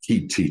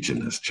 Keep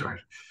teaching us, church.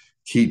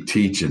 Keep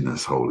teaching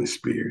us, Holy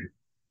Spirit.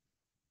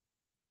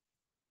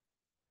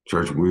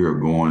 Church, we are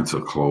going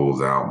to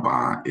close out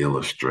by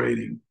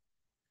illustrating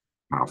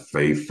how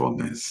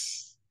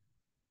faithfulness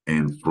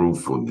and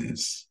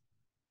fruitfulness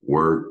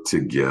work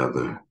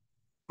together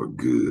for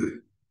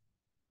good.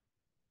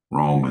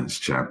 Romans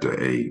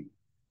chapter 8,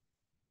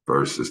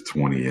 verses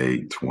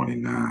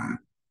 28-29.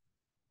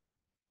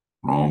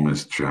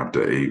 Romans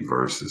chapter 8,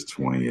 verses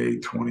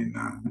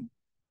 28-29.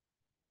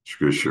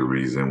 Scripture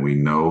reads, and we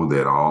know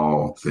that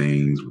all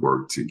things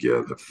work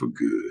together for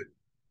good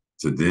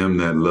to them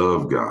that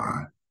love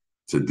God,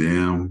 to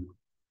them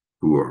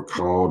who are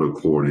called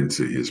according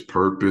to his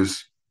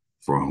purpose,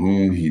 for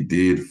whom he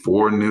did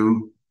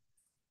foreknow,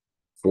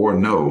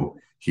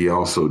 he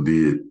also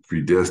did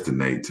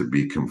predestinate to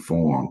be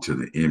conformed to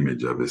the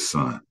image of his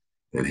Son,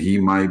 that he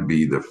might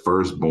be the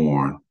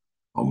firstborn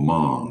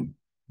among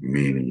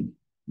many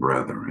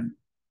brethren.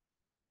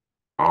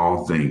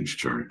 All things,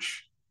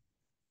 church,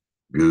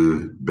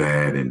 good,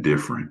 bad, and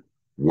different,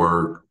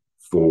 work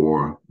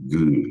for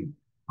good.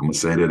 I'm going to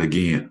say that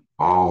again.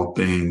 All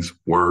things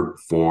work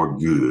for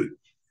good.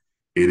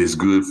 It is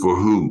good for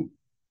who?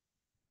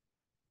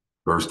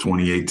 Verse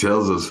 28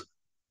 tells us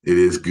it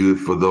is good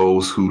for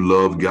those who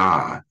love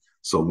God.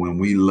 So when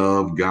we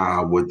love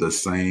God with the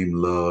same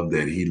love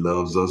that he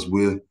loves us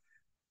with,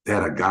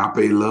 that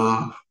agape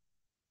love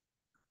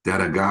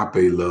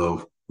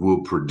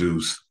will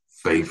produce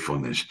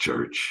faithfulness,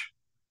 church.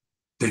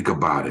 Think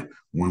about it.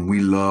 When we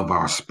love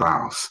our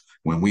spouse,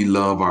 when we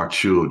love our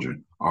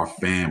children, our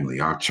family,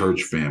 our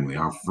church family,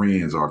 our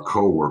friends, our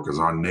co-workers,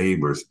 our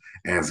neighbors,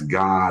 as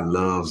God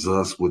loves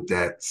us with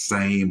that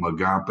same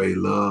agape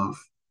love,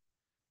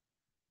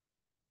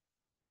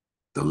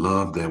 the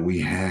love that we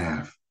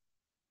have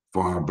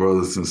for our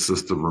brothers and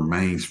sisters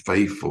remains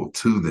faithful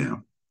to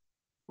them,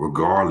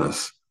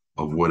 regardless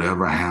of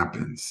whatever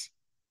happens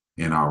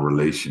in our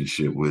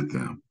relationship with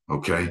them.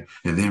 Okay.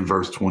 And then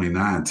verse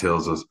 29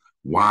 tells us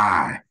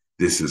why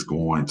this is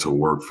going to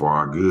work for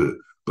our good,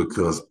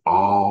 because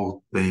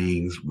all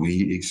things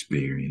we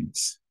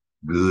experience,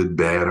 good,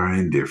 bad, or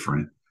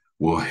indifferent,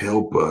 will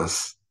help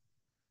us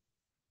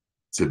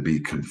to be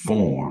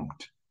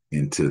conformed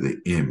into the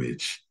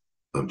image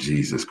of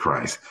Jesus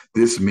Christ.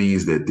 This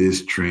means that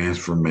this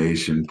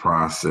transformation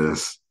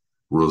process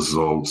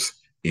results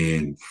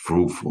in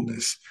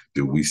fruitfulness.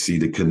 Do we see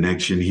the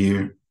connection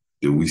here?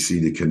 Do we see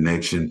the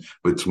connection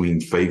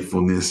between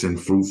faithfulness and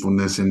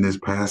fruitfulness in this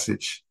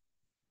passage?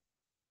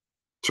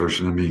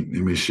 Church, let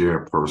me share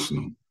a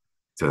personal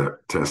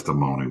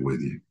testimony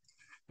with you.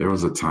 There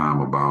was a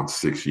time about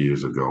 6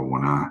 years ago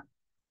when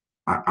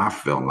I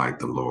felt like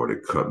the Lord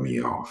had cut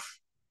me off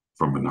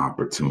from an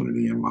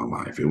opportunity in my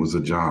life. It was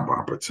a job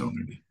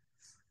opportunity,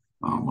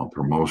 a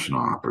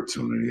promotional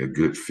opportunity, a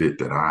good fit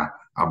that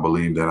I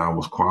believed that I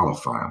was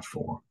qualified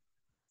for.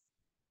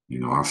 You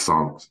know, I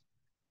sought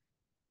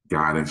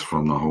guidance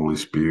from the Holy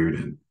Spirit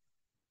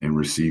and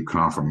received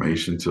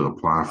confirmation to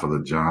apply for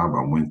the job.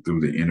 I went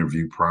through the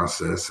interview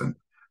process and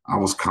I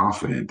was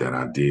confident that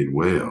I did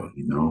well.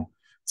 You know,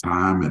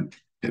 time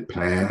had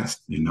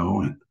passed, you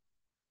know, and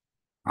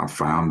I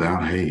found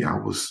out, hey, I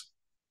was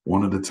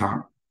one of the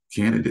top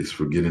candidates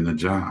for getting the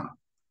job.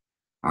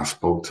 I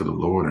spoke to the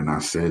Lord and I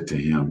said to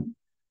him,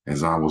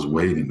 as I was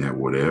waiting, that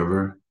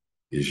whatever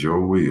is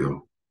your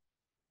will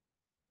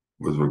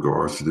with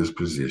regards to this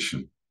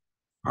position,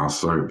 I'll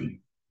serve you.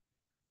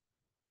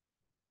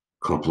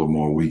 A couple of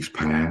more weeks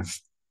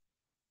passed.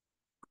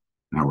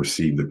 I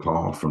received a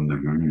call from the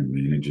hiring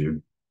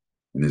manager,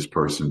 and this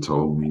person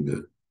told me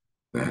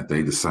that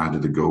they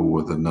decided to go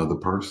with another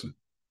person.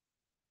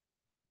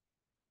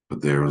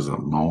 But there was a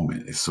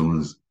moment, as soon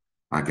as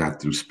I got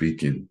through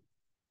speaking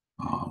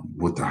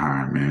with the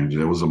hiring manager,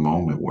 there was a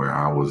moment where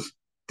I was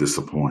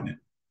disappointed.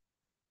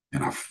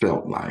 And I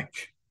felt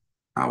like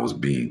I was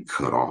being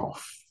cut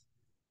off.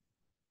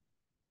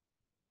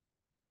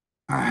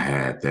 I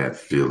had that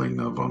feeling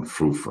of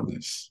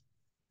unfruitfulness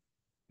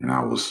and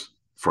I was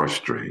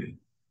frustrated.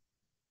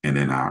 And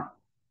then I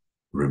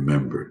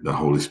remembered, the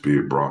Holy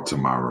Spirit brought to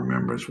my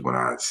remembrance what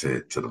I had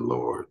said to the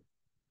Lord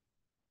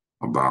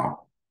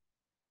about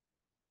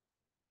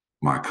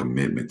my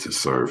commitment to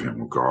serve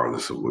him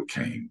regardless of what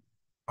came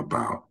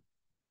about.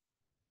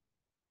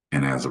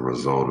 And as a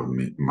result of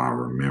my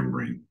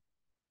remembering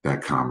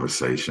that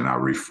conversation, I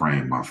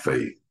reframed my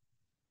faith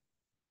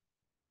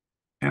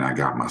and I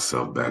got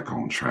myself back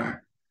on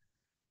track.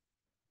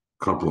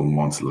 A couple of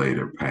months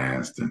later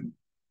passed and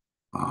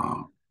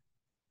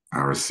I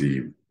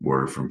received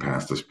word from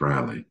Pastor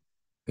Spradley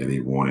that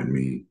he wanted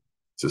me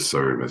to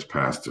serve as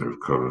pastor of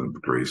Covenant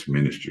of Grace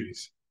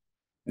Ministries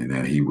and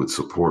that he would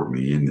support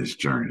me in this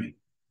journey.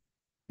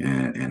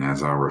 And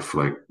as I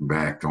reflect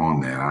back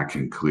on that, I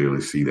can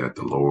clearly see that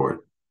the Lord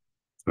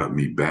cut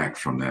me back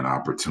from that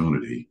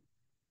opportunity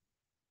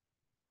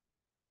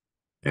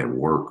at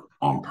work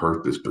on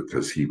purpose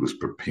because he was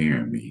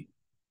preparing me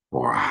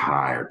for a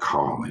higher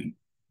calling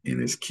in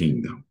his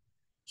kingdom.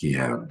 He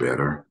had a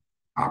better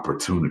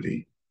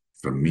opportunity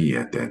for me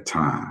at that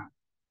time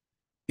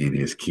in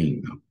his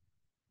kingdom.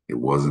 It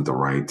wasn't the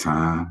right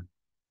time,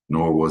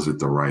 nor was it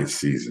the right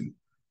season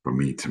for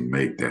me to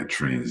make that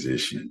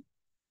transition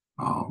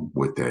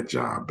with that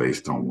job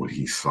based on what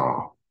he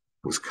saw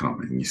was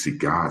coming. You see,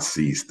 God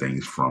sees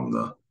things from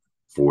the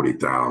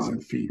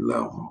 40,000 feet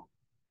level.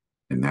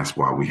 And that's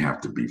why we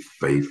have to be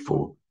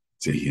faithful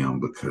to him,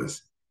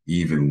 because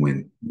even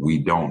when we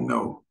don't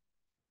know,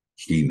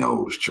 he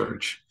knows,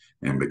 church.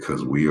 And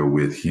because we are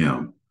with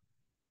him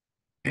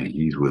and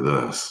he's with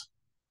us,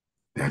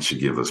 that should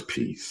give us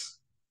peace.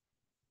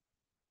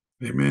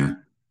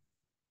 Amen.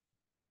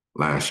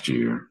 Last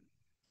year,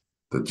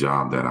 the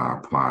job that I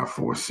applied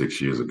for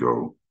 6 years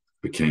ago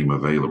became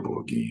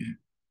available again.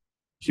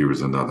 Here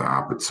was another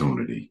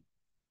opportunity.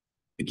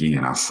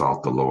 Again, I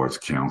sought the Lord's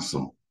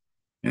counsel,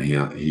 and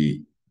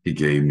he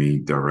gave me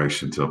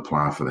direction to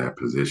apply for that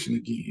position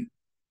again.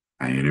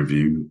 I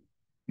interviewed,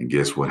 and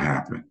guess what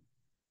happened?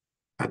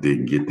 I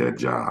didn't get that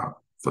job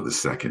for the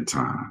second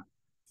time,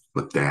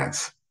 but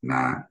that's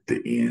not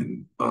the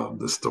end of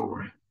the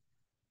story.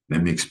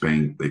 Let me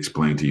explain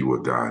to you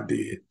what God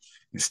did.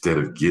 Instead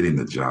of getting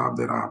the job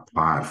that I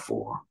applied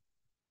for,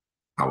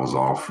 I was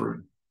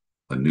offered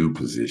a new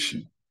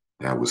position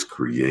that was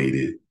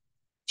created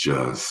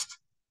just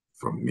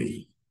for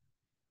me.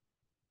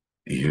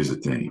 And here's the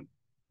thing.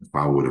 If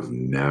I would have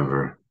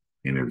never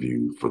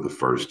interviewed for the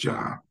first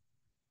job,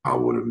 I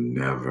would have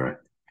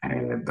never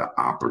had the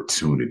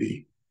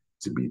opportunity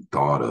to be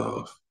thought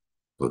of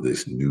for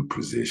this new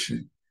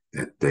position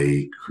that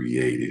they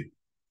created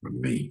for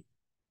me.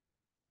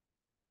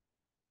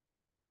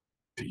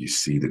 Do you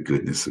see the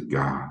goodness of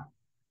God?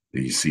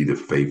 Do you see the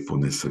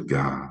faithfulness of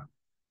God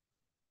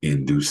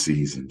in due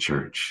season,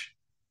 church?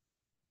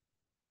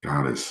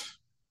 God is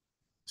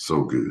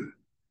so good.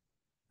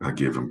 I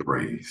give him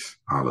praise.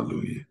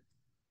 Hallelujah.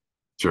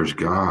 Church,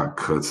 God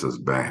cuts us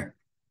back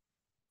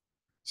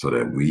so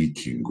that we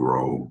can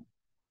grow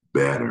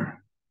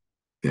better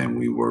than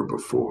we were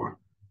before.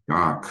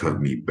 God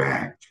cut me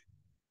back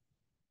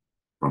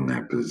from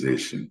that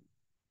position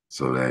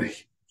so that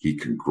he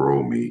could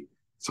grow me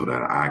so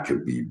that I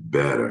could be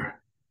better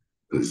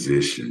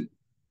positioned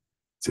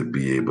to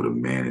be able to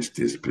manage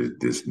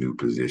this new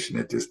position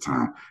at this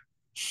time.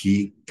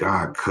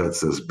 God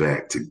cuts us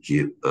back to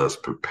get us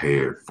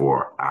prepared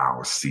for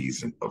our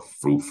season of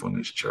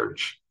fruitfulness,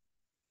 church.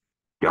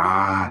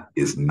 God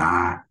is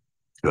not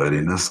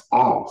cutting us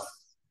off,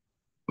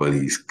 but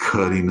he's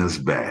cutting us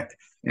back,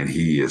 and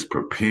he is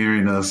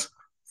preparing us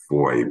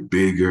for a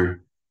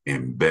bigger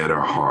and better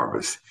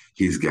harvest.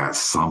 He's got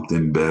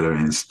something better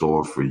in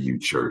store for you,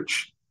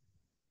 church.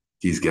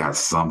 He's got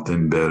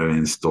something better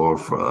in store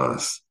for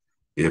us.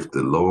 If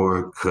the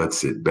Lord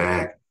cuts it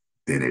back,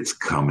 then it's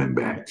coming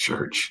back,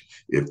 church.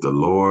 If the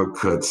Lord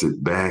cuts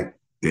it back,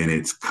 then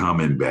it's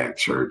coming back,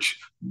 church.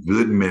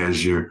 Good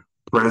measure,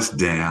 pressed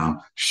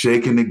down,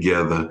 shaken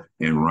together,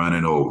 and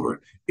running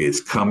over.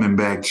 It's coming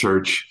back,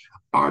 church.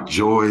 Our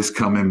joy is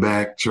coming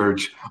back,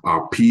 church.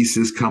 Our peace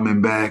is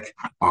coming back.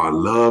 Our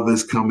love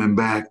is coming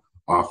back.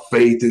 Our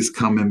faith is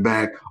coming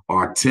back.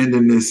 Our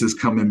tenderness is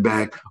coming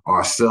back.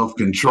 Our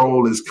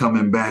self-control is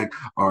coming back.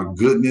 Our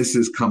goodness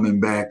is coming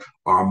back.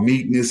 Our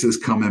meekness is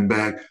coming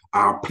back.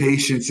 Our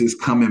patience is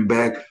coming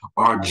back.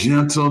 Our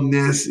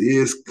gentleness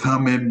is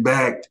coming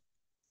back.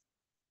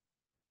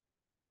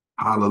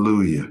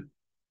 Hallelujah.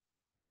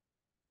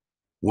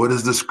 What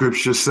does the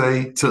scripture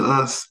say to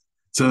us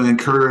to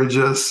encourage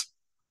us?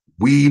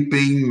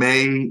 Weeping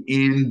may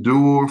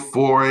endure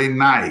for a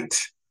night,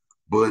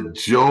 but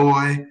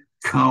joy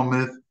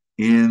cometh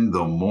in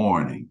the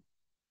morning.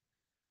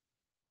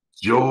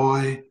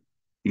 Joy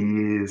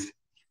is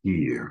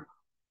here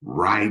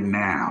right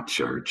now,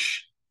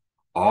 church.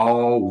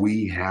 All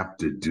we have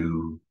to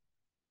do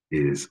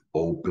is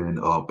open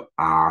up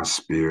our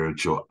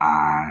spiritual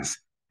eyes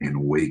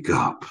and wake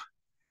up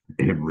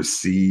and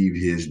receive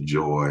his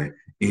joy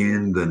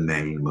in the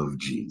name of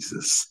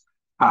Jesus.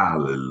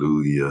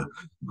 Hallelujah.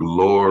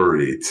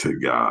 Glory to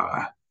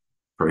God.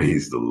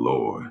 Praise the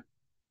Lord.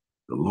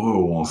 The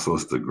Lord wants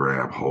us to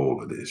grab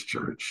hold of this,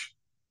 church.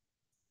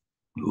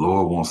 The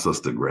Lord wants us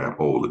to grab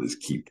hold of this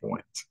key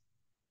point.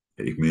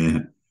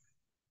 Amen.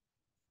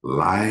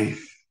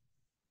 Life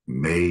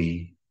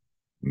may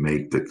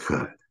make the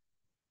cut,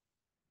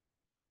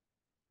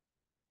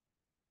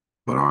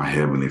 but our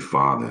Heavenly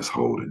Father is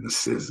holding the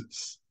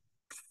scissors.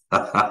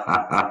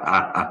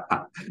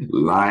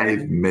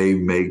 Life may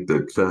make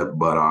the cut,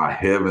 but our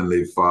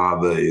Heavenly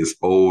Father is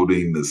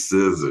holding the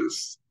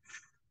scissors.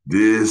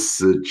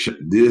 This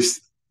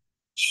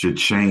should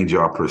change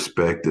our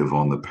perspective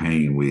on the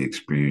pain we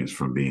experience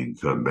from being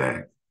cut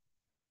back.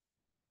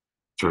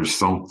 Church,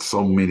 so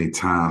many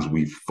times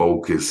we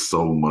focus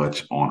so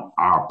much on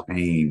our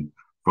pain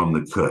from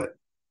the cut.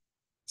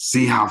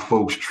 See how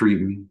folks treat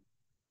me.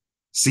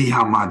 See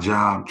how my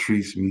job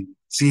treats me.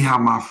 See how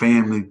my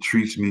family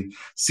treats me.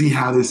 See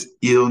how this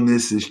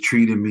illness is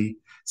treating me.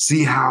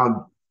 See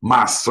how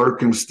my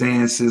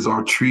circumstances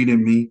are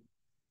treating me.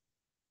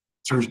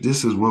 Church,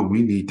 this is what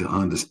we need to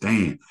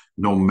understand.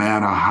 No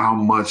matter how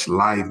much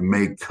life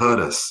may cut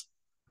us,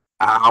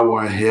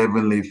 our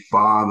Heavenly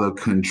Father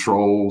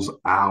controls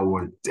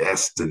our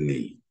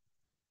destiny.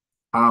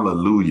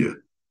 Hallelujah.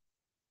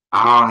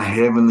 Our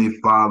Heavenly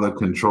Father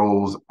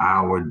controls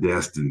our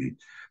destiny.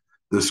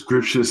 The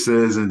scripture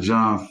says in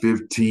John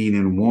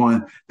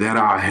 15:1 that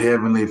our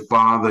Heavenly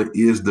Father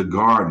is the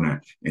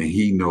gardener, and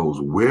he knows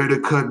where to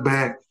cut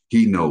back.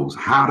 He knows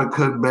how to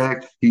cut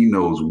back. He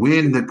knows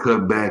when to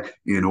cut back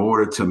in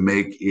order to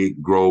make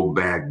it grow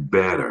back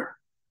better.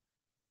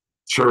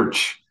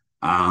 Church,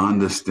 I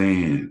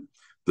understand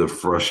the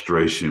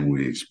frustration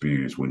we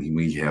experience when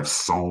we have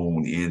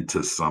sown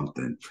into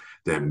something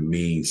that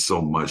means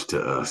so much to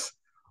us.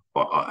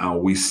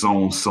 Or we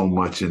sown so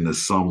much into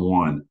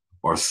someone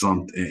or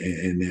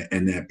something,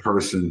 and that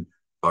person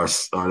or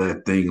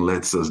that thing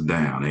lets us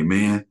down.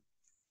 Amen.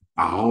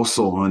 I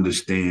also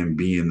understand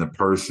being the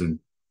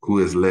person who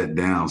has let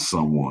down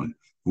someone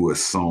who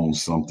has sown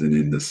something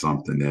into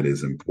something that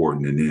is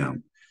important to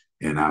them,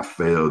 and I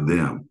failed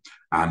them.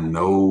 I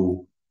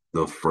know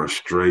the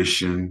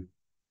frustration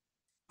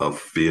of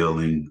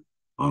feeling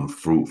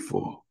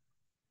unfruitful,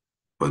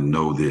 but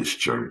know this,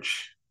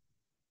 church,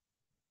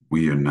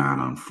 we are not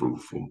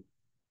unfruitful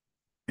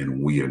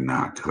and we are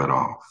not cut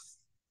off.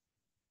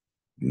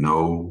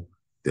 Know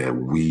that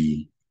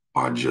we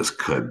are just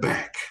cut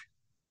back,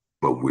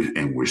 but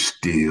we're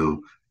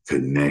still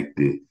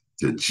connected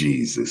to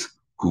Jesus,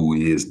 who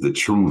is the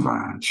true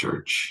vine,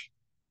 church.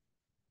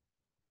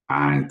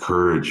 I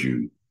encourage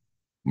you,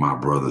 my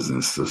brothers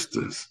and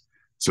sisters,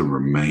 to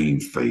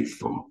remain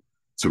faithful,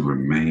 to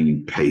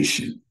remain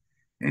patient,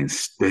 and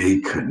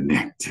stay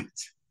connected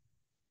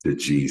to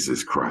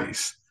Jesus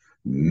Christ.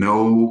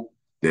 Know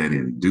that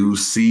in due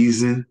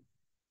season,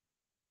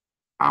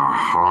 our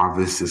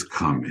harvest is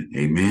coming.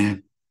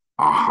 Amen.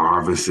 Our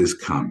harvest is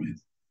coming.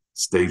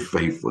 Stay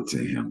faithful to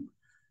him.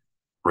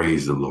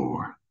 Praise the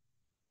Lord.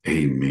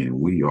 Amen.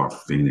 We are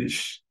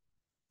finished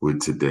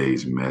with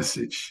today's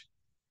message.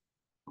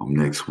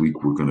 Next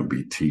week, we're going to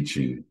be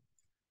teaching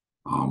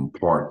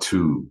part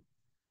 2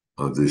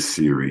 of this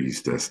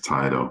series that's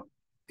titled,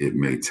 It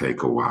May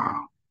Take a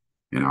While.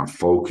 And our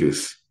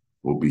focus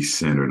will be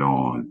centered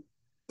on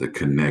the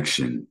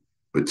connection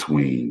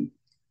between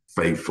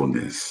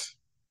faithfulness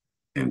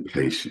and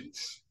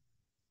patience.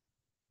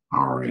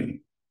 All right.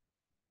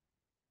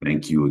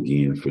 Thank you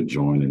again for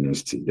joining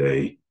us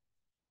today.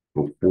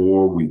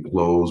 Before we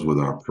close with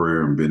our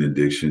prayer and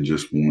benediction,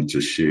 just want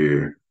to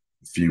share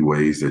a few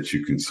ways that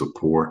you can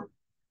support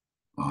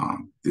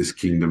this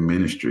kingdom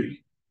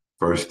ministry.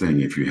 First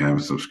thing, if you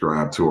haven't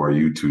subscribed to our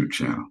YouTube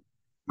channel,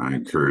 I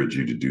encourage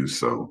you to do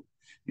so.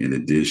 In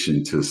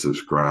addition to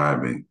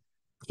subscribing,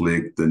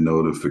 click the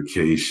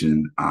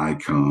notification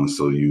icon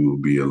so you will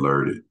be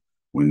alerted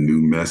when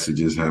new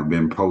messages have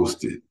been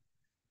posted.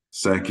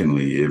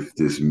 Secondly, if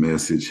this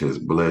message has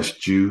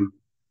blessed you,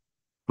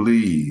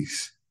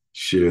 please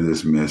share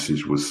this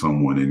message with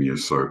someone in your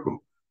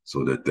circle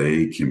so that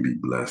they can be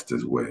blessed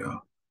as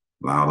well.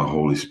 Allow the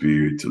Holy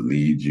Spirit to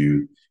lead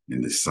you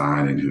in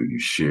deciding who you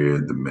share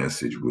the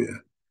message with.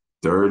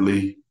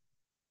 Thirdly,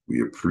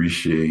 we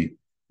appreciate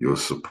your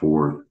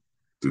support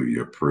through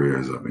your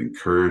prayers of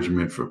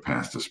encouragement for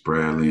Pastor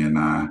Spradley and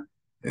I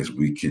as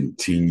we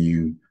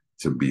continue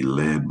to be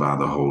led by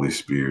the Holy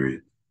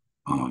Spirit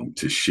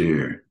to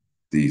share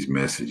these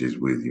messages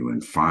with you.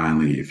 And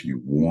finally, if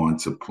you want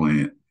to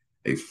plant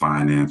a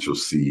financial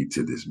seed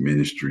to this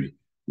ministry,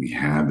 we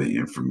have the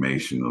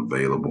information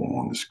available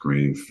on the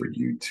screen for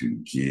you to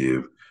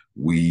give.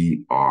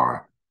 We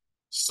are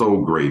so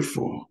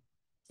grateful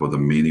for the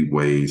many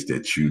ways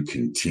that you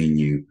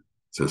continue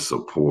to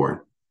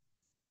support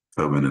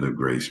Covenant of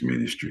Grace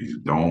Ministries.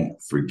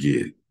 Don't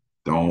forget,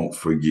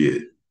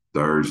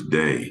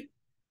 Thursday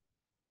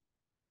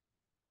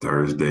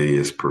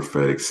is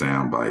Prophetic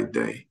Soundbite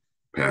Day.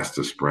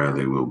 Pastor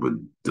Spradley will be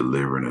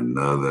delivering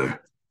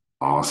another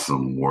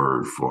awesome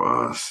word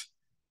for us,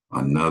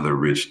 another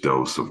rich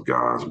dose of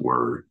God's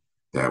word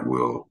that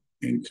will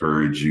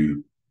encourage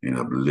you and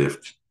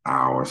uplift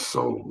our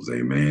souls.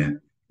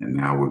 Amen. And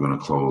now we're going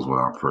to close with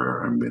our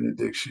prayer and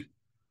benediction.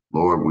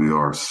 Lord, we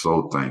are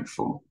so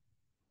thankful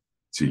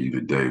to you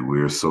today.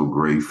 We are so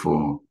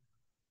grateful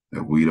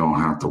that we don't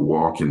have to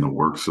walk in the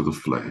works of the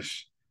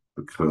flesh.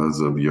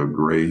 Because of your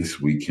grace,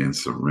 we can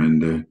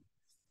surrender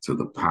to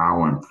the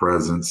power and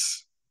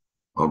presence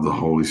of the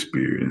Holy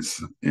Spirit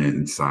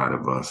inside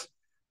of us.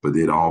 But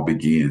it all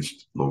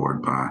begins,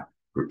 Lord, by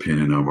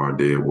repenting of our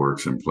dead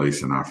works and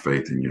placing our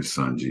faith in your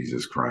Son,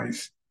 Jesus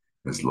Christ,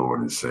 as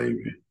Lord and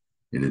Savior.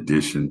 In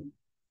addition,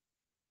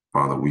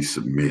 Father, we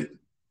submit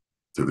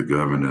to the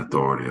governing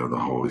authority of the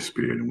Holy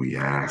Spirit, and we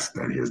ask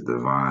that his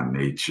divine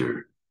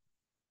nature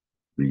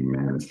be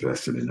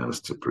manifested in us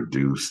to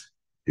produce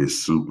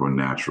his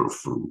supernatural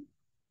fruit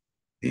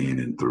in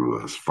and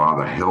through us.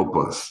 Father, help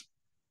us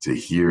to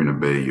hear and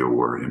obey your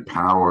word.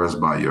 Empower us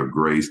by your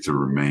grace to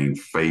remain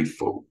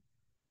faithful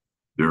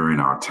during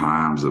our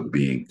times of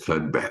being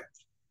cut back.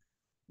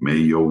 May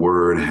your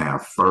word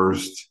have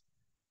first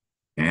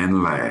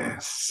and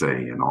last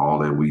say in all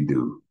that we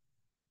do.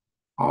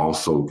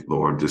 Also,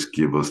 Lord, just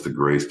give us the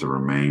grace to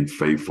remain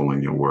faithful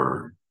in your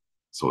word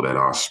so that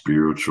our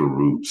spiritual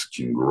roots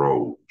can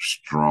grow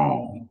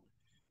strong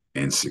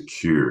and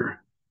secure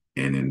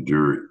and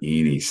endure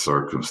any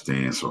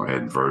circumstance or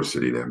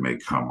adversity that may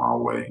come our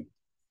way.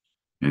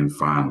 And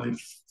finally,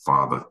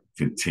 Father,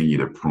 continue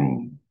to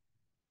prune,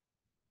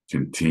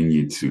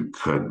 continue to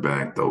cut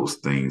back those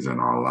things in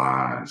our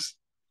lives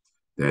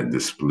that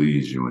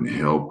displease you, and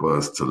help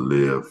us to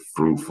live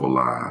fruitful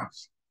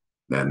lives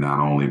that not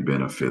only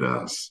benefit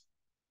us,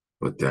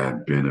 but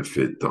that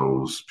benefit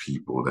those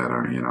people that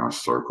are in our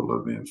circle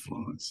of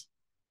influence.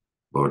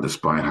 Lord,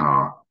 despite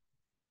how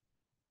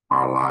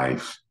our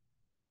life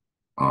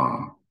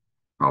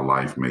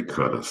may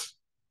cut us,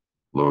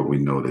 Lord, we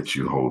know that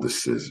you hold the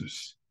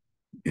scissors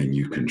and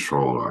you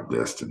control our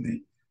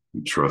destiny.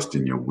 We trust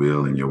in your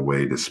will and your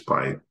way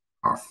despite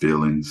our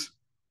feelings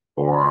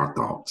or our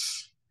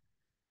thoughts.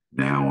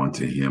 Now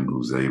unto him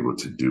who's able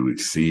to do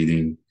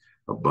exceeding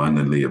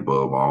abundantly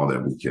above all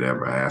that we could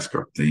ever ask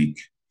or think,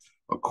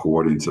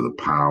 according to the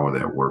power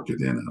that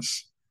worketh in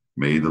us.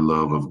 May the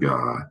love of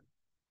God,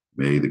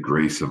 may the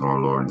grace of our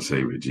Lord and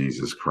Savior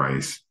Jesus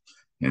Christ,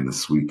 and the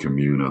sweet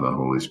communion of the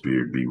Holy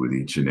Spirit be with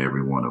each and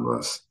every one of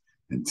us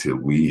until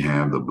we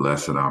have the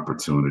blessed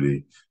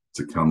opportunity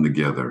to come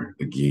together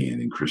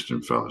again in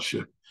Christian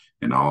fellowship.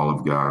 And all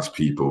of God's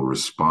people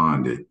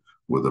responded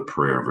with a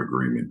prayer of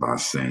agreement by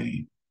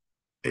saying,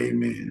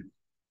 Amen.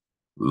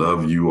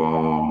 Love you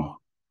all.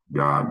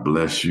 God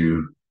bless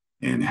you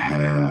and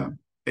have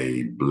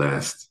a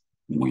blessed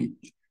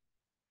week.